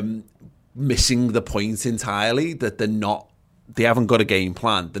 Missing the point entirely that they haven't got a game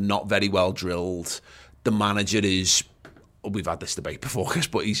plan. They're not very well drilled. The manager is. We've had this debate before, Chris,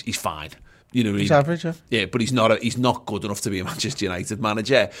 but he's fine. You know, he's average, yeah, but he's not good enough to be a Manchester United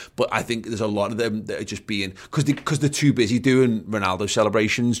manager. But I think there's a lot of them that are just being because they're too busy doing Ronaldo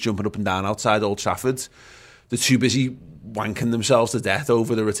celebrations, jumping up and down outside Old Trafford. They're too busy wanking themselves to death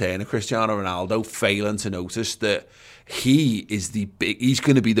over the return of Cristiano Ronaldo, failing to notice that he's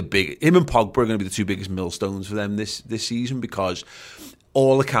going to be the big. Him and Pogba are going to be the two biggest millstones for them this season because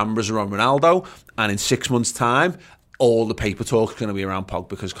all the cameras are on Ronaldo, and in 6 months' time, all the paper talk is going to be around Pogba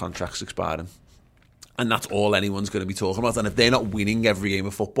because contract's expiring. And that's all anyone's going to be talking about. And if they're not winning every game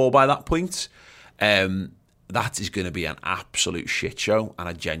of football by that point, that is going to be an absolute shit show. And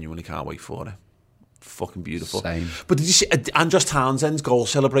I genuinely can't wait for it. Fucking beautiful. Same. But did you see Andros Townsend's goal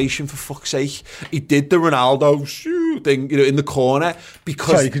celebration, for fuck's sake? He did the Ronaldo thing, in the corner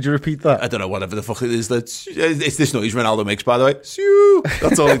because... Sorry, could you repeat that? I don't know, whatever the fuck it is. It's this noise Ronaldo makes, by the way.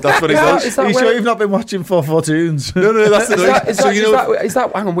 That's what he does. Are you sure you've not been watching 442s? No, that's the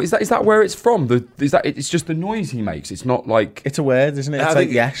noise. Is that where it's from? It's just the noise he makes. It's not like... It's a word, isn't it? It's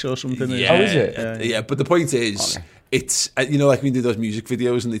like yes or something. Yeah, is it? Yeah, but the point is... Okay. It's, like when you do those music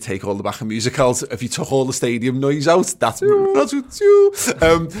videos and they take all the backing music out, if you took all the stadium noise out, that's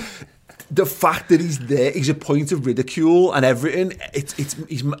the fact that he's there, he's a point of ridicule and everything. It's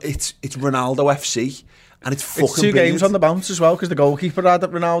Ronaldo FC. And it's fucking two brilliant. games on the bounce as well, because the goalkeeper had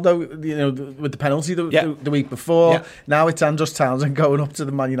Ronaldo, you know, with the penalty the week before. Yeah. Now it's Andros Townsend going up to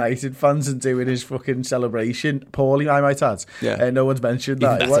the Man United fans and doing his fucking celebration. Poorly, I might add. Yeah. No one's mentioned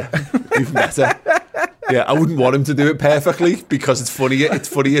that. Even better. Yeah, I wouldn't want him to do it perfectly because it's funnier. It's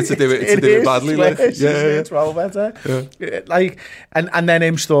funnier to do it badly. It's well better. Yeah. Like, and then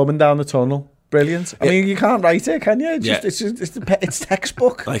him storming down the tunnel. Brilliant. I mean, you can't write it, can you? It's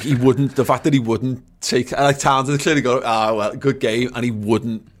textbook. Like, the fact that he wouldn't take, like, Townsend clearly go, well, good game, and he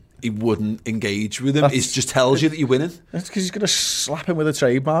wouldn't engage with him. It just tells you that you're winning. That's because he's going to slap him with a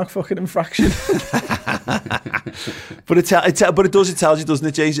trademark fucking infraction. But it tells you, doesn't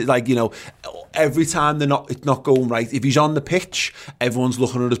it, James? It's like, you know, every time it's not going right. If he's on the pitch, everyone's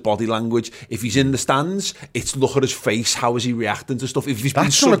looking at his body language. If he's in the stands, it's look at his face. How is he reacting to stuff? If he's been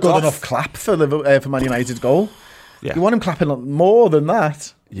that's not a good enough clap for Man United's goal. Yeah. You want him clapping more than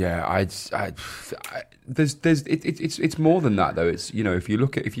that. Yeah, it's more than that though. It's, you know, if you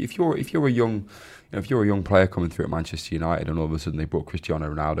look at if you're a young player coming through at Manchester United and all of a sudden they brought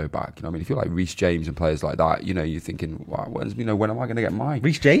Cristiano Ronaldo back, you know, I mean, if you're like Reece James and players like that, you know, you're thinking, wow, when am I going to get mine?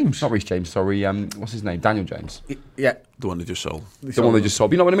 Reece James, not Reece James, sorry, what's his name? Daniel James. Yeah, the one they just sold. The one they just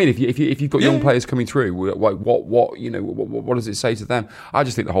sold. You know what I mean? If you've got young players coming through, what does it say to them? I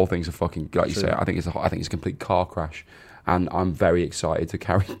just think the whole thing's a fucking, like you say, I think it's a complete car crash. And I'm very excited to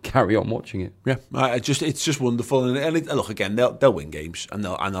carry on watching it. Yeah, it's just wonderful. And look, again, they'll win games, and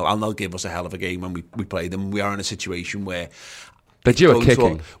they'll give us a hell of a game when we play them. We are in a situation where they're due a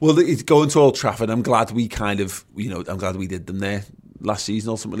kicking. It's going to Old Trafford. I'm glad we did them there last season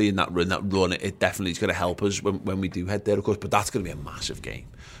ultimately in that run. It definitely is going to help us when we do head there, of course. But that's going to be a massive game.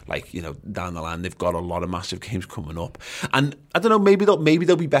 Like, you know, down the line, they've got a lot of massive games coming up, and I don't know. Maybe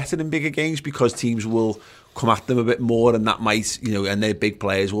they'll be better in bigger games because teams will come at them a bit more, and that might, you know, and their big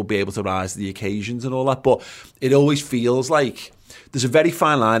players will be able to rise to the occasions and all that. But it always feels like there's a very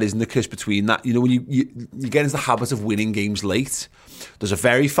fine line, isn't there, Chris, between that, you know, when you get into the habit of winning games late, there's a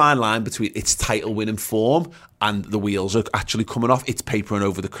very fine line between its title winning form and the wheels are actually coming off, it's papering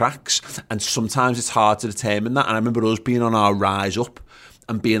over the cracks, and sometimes it's hard to determine that. And I remember us being on our rise up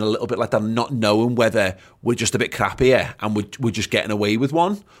and being a little bit like that, not knowing whether we're just a bit crappier and we're just getting away with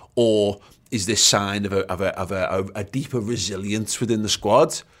one, or is this sign of a deeper resilience within the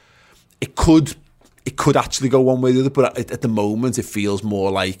squad? It could actually go one way or the other, but at the moment it feels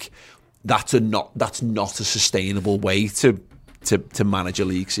more like that's not a sustainable way to manage a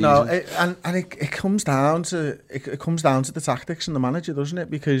league season. No, it comes down to the tactics and the manager, doesn't it?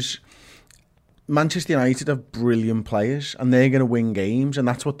 Because Manchester United have brilliant players and they're going to win games, and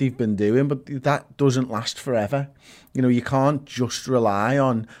that's what they've been doing, but that doesn't last forever. You know, you can't just rely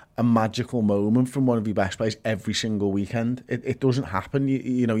on a magical moment from one of your best players every single weekend. It doesn't happen.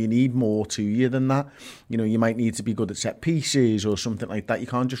 You know, you need more to you than that. You know, you might need to be good at set pieces or something like that. You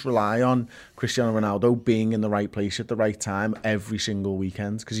can't just rely on Cristiano Ronaldo being in the right place at the right time every single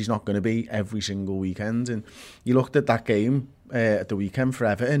weekend, because he's not going to be every single weekend. And you looked at that game at the weekend for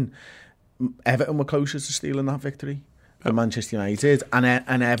Everton. Everton were closer to stealing that victory than Manchester United, and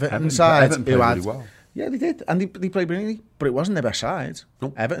Everton side Everton played really well. Yeah, they did, and they played brilliantly, but it wasn't their best side.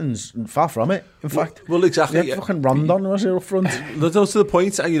 No. Everton's far from it, in fact. Well, exactly. Yeah, fucking Rondon was here up front. That's to the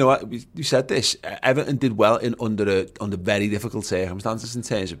point. You know, you said this. Everton did well under very difficult circumstances in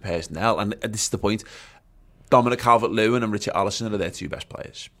terms of personnel, and this is the point. Dominic Calvert-Lewin and Richard Alisson are their two best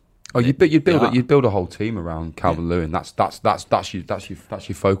players. Oh, you'd build a whole team around Calvert-Lewin. That's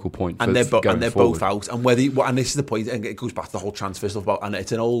your focal point. And they're forward. both out. And this is the point. And it goes back to the whole transfer stuff about. And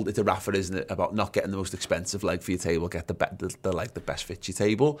it's a Rafa, isn't it? About not getting the most expensive leg for your table, get the best fit your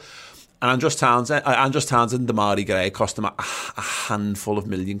table. And Andros Townsend, Damari Gray cost them a handful of £1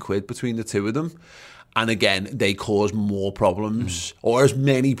 million between the two of them. And again, they cause more problems, or as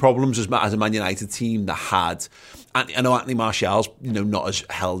many problems as a Man United team that had. And I know Anthony Martial's, you know, not as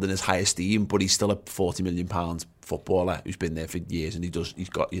held in as high esteem, but he's still a £40 million footballer who's been there for years, and he's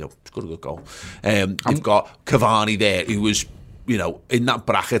got, you know, he's got a good goal. You've got Cavani there, who was, you know, in that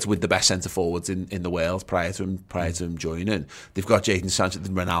bracket with the best centre forwards in the world prior to him joining. They've got Jadon Sancho and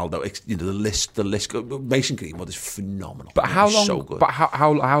Ronaldo. You know, the list. Mason Greenwood is phenomenal. But how long? So good. But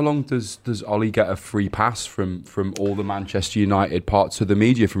how long does Ollie get a free pass from all the Manchester United parts of the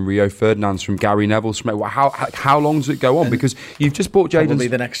media, from Rio Ferdinand, from Gary Neville? How long does it go on? Because you've just bought Jadon. Probably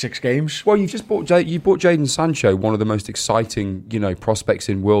the next 6 games. Well, you bought Jadon Sancho, one of the most exciting, you know, prospects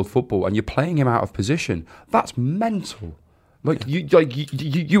in world football, and you're playing him out of position. That's mental. Like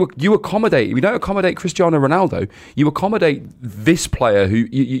you accommodate. We don't accommodate Cristiano Ronaldo. You accommodate this player who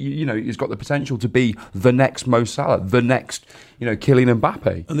you know has got the potential to be the next Mo Salah, the next Kylian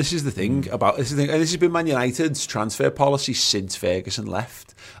Mbappe. And this is the thing about this has been Man United's transfer policy since Ferguson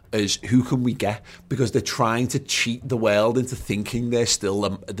left. Is who can we get? Because they're trying to cheat the world into thinking they're still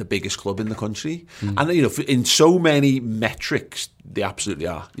the biggest club in the country. And in so many metrics, they absolutely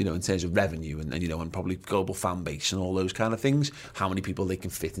are. In terms of revenue and probably global fan base and all those kind of things. How many people they can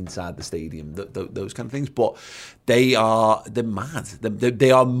fit inside the stadium, those kind of things. But they're mad.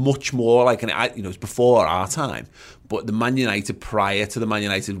 They are much more like it's before our time. But the Man United prior to the Man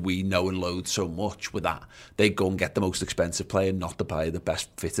United we know and loathe so much with that, they go and get the most expensive player, not the player the best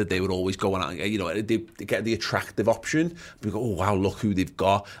fitted. They would always go on, they get the attractive option. We go, oh wow, look who they've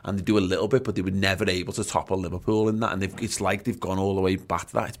got, and they do a little bit, but they were never able to topple Liverpool in that. And it's like they've gone all the way back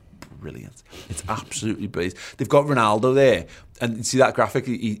to that. It's brilliant. It's absolutely brilliant. They've got Ronaldo there, and you see that graphic.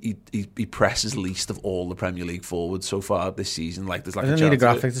 He presses least of all the Premier League forwards so far this season. Like there's like I don't need a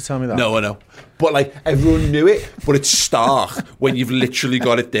graphic to tell me that. No, I know, but like everyone knew it. But it's stark when you've literally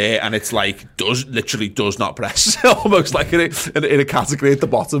got it there, and it's like does not press. Almost like in a category at the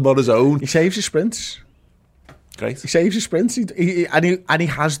bottom on his own. He saves his sprints. Great. He saves his sprints, and he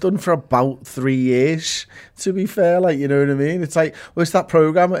has done for about 3 years. To be fair, like you know what I mean. It's like it's that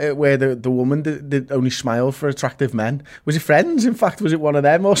program where the woman did only smile for attractive men. Was it Friends? In fact, was it one of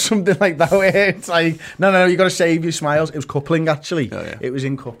them or something like that? Where it's like no, you got to save your smiles. It was coupling actually. Oh, yeah. It was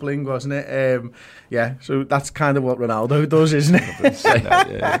in coupling, wasn't it? Yeah. So that's kind of what Ronaldo does, isn't it?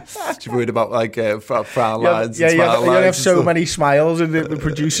 Yeah. She's worried about like frown lines. Yeah, and you smile only have lines so many smiles, and it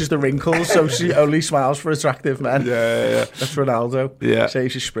produces the wrinkles. So she only smiles for attractive men. Yeah. That's Ronaldo. Yeah,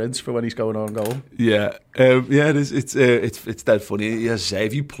 saves his sprints for when he's going on goal. Yeah, it is. It's dead funny. As I say,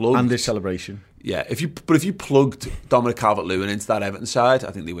 if you plug and his celebration. Yeah, if you plugged Dominic Calvert-Lewin into that Everton side,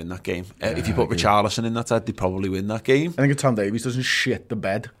 I think they win that game. If you put Richarlison in that side, they probably win that game. I think if Tom Davies doesn't shit the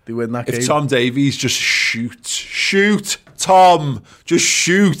bed, they win that game. If Tom Davies just shoot, Tom, just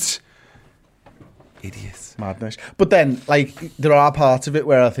shoot. Idiot. Madness. But then, like, there are parts of it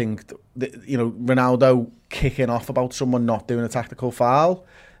where I think, Ronaldo kicking off about someone not doing a tactical foul,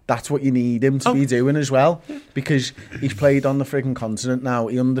 that's what you need him to be doing as well, because he's played on the frigging continent now.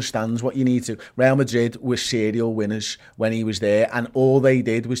 He understands what you need to. Real Madrid were serial winners when he was there, and all they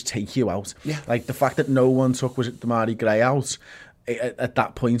did was take you out. Yeah. Like the fact that no one took Damari Gray out at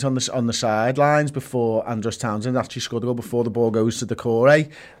that point on the sidelines before Andros Townsend actually scored a goal, before the ball goes to Decore,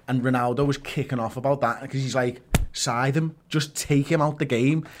 and Ronaldo was kicking off about that because he's like, side him, just take him out the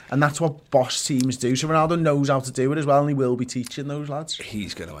game, and that's what boss teams do. So Ronaldo knows how to do it as well, and he will be teaching those lads.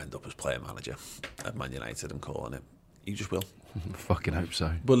 He's going to end up as player manager at Man United. I'm calling it. He just will. Fucking hope so.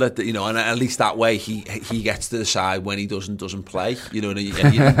 But and at least that way he gets to decide when he doesn't play.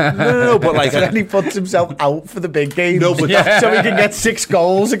 No, but like and then he puts himself out for the big games. No, but so he can get 6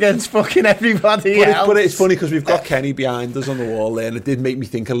 goals against fucking everybody else. But it's funny because we've got Kenny behind us on the wall there, and it did make me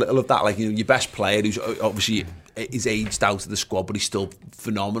think a little of that. Like your best player, who's obviously is aged out of the squad, but he's still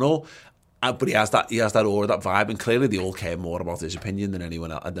phenomenal. But he has that aura, that vibe, and clearly they all care more about his opinion than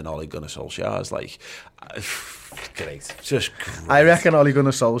anyone else, than Ole Gunnar Solskjaer's. Like, great, just great. I reckon Ole Gunnar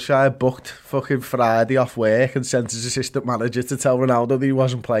Solskjaer booked fucking Friday off work and sent his assistant manager to tell Ronaldo that he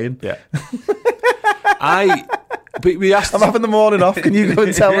wasn't playing. Yeah. But we asked. I'm having the morning off. Can you go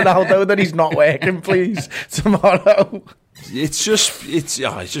and tell Ronaldo that he's not working, please, tomorrow? It's just brilliant.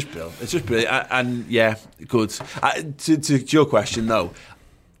 It's just brilliant, and yeah, good. To your question though.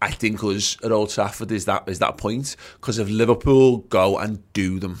 I think us at Old Trafford is that point, because if Liverpool go and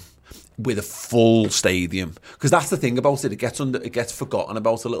do them with a full stadium, because that's the thing about it, it gets forgotten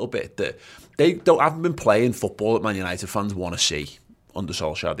about a little bit, that they haven't been playing football that Man United fans want to see under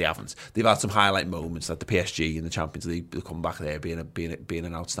Solskjaer. They haven't. They've had some highlight moments, like the PSG in the Champions League, the comeback there being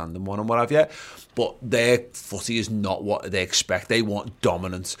an outstanding one and what have you. But their footy is not what they expect. They want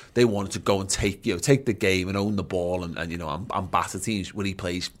dominance. They want to go and take the game and own the ball and batter teams when he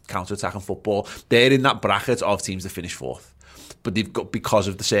plays counter-attacking football. They're in that bracket of teams that finish fourth. But they've got, because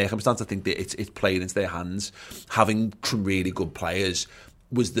of the circumstance, I think that it's playing into their hands. Having some really good players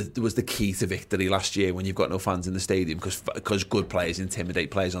was the key to victory last year when you've got no fans in the stadium, because good players intimidate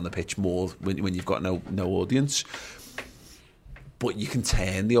players on the pitch more when you've got no audience. But you can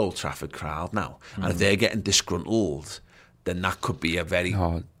turn the Old Trafford crowd now, and if they're getting disgruntled, then that could be a very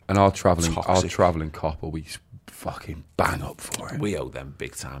and our travelling copper, we fucking bang up for it. We owe them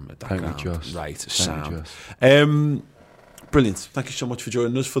big time at that Don't ground. we just? Right, Sam. Brilliant. Thank you so much for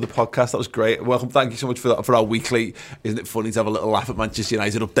joining us for the podcast. That was great. Welcome. Thank you so much for our weekly. Isn't it funny to have a little laugh at Manchester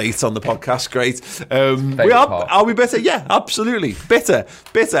United updates on the podcast? Great. Are we bitter? Yeah, absolutely. Bitter.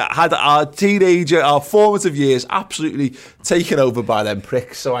 Had our formative years absolutely taken over by them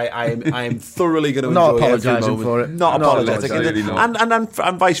pricks. So I am thoroughly going to enjoy apologising for it. Not apologetic.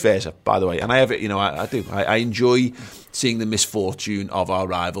 And vice versa, by the way. And I have it, I do. I enjoy seeing the misfortune of our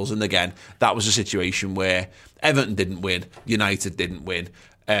rivals. And again, that was a situation where Everton didn't win, United didn't win.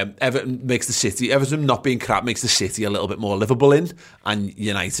 Everton not being crap makes the city a little bit more livable in, and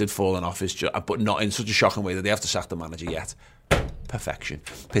United falling off but not in such a shocking way that they have to sack the manager yet. Perfection.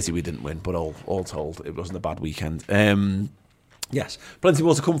 Pity we didn't win, but all told, it wasn't a bad weekend. Yes, plenty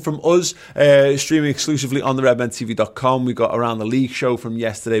more to come from us, streaming exclusively on the redmentv.com. We've got Around the League show from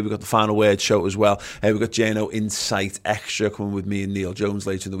yesterday. We've got the Final Word show as well. We've got JNO Insight Extra coming with me and Neil Jones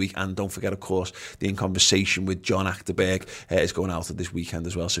later in the week. And don't forget, of course, the In Conversation with John Achterberg is going out this weekend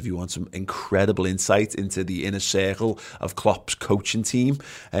as well. So if you want some incredible insight into the inner circle of Klopp's coaching team,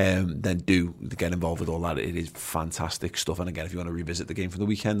 then do get involved with all that. It is fantastic stuff. And again, if you want to revisit the game from the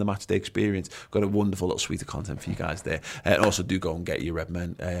weekend, the match day experience, got a wonderful little suite of content for you guys there. And also do go and get your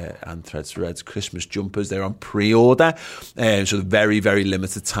Redmen and Threads to Reds Christmas jumpers. They're on pre-order, so a very, very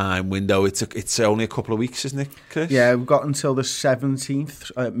limited time window. It's only a couple of weeks, isn't it, Chris? Yeah, we've got until the 17th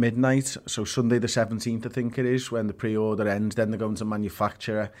at midnight, so Sunday the 17th I think it is when the pre-order ends. Then they're going to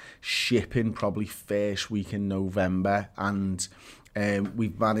manufacturer, shipping probably first week in November, and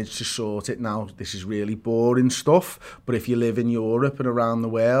we've managed to sort it now. This is really boring stuff, but if you live in Europe and around the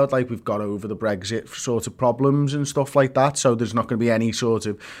world, like we've got over the Brexit sort of problems and stuff like that, so there's not going to be any sort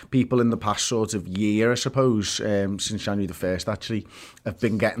of people in the past sort of year, I suppose, since January the 1st actually, have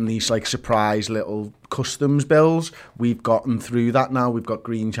been getting these like surprise little customs bills. We've gotten through that now. We've got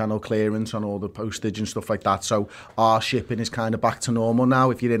green channel clearance on all the postage and stuff like that, so our shipping is kind of back to normal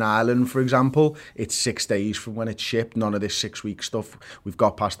now. If you're in Ireland, for example, it's 6 days from when it's shipped, none of this 6-week stuff. We've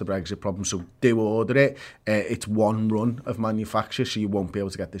got past the Brexit problem, so do order it. It's one run of manufacture, so you won't be able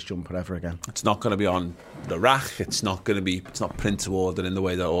to get this jumper ever again. It's not going to be on the rack. It's not print to order in the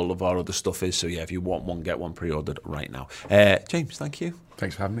way that all of our other stuff is. So yeah, if you want one, get one pre-ordered right now. James, thank you.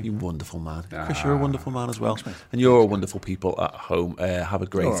 Thanks for having me. You wonderful man. Chris, you're a wonderful man as well. Thanks, and you're a wonderful people at home. Have a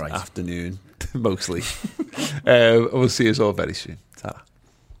great afternoon, mostly. We'll see you all very soon. Ta-ra.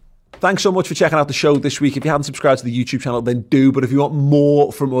 Thanks so much for checking out the show this week. If you haven't subscribed to the YouTube channel, then do. But if you want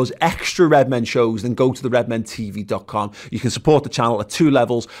more from us, extra Redmen shows, then go to the redmentv.com. You can support the channel at 2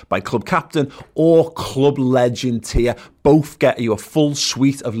 levels, by Club Captain or Club Legend tier. Both get you a full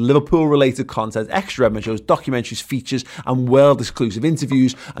suite of Liverpool-related content, extra Redmen shows, documentaries, features, and world-exclusive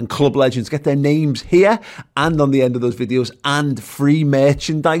interviews. And Club Legends get their names here and on the end of those videos, and free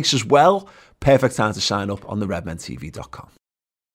merchandise as well. Perfect time to sign up on the redmentv.com.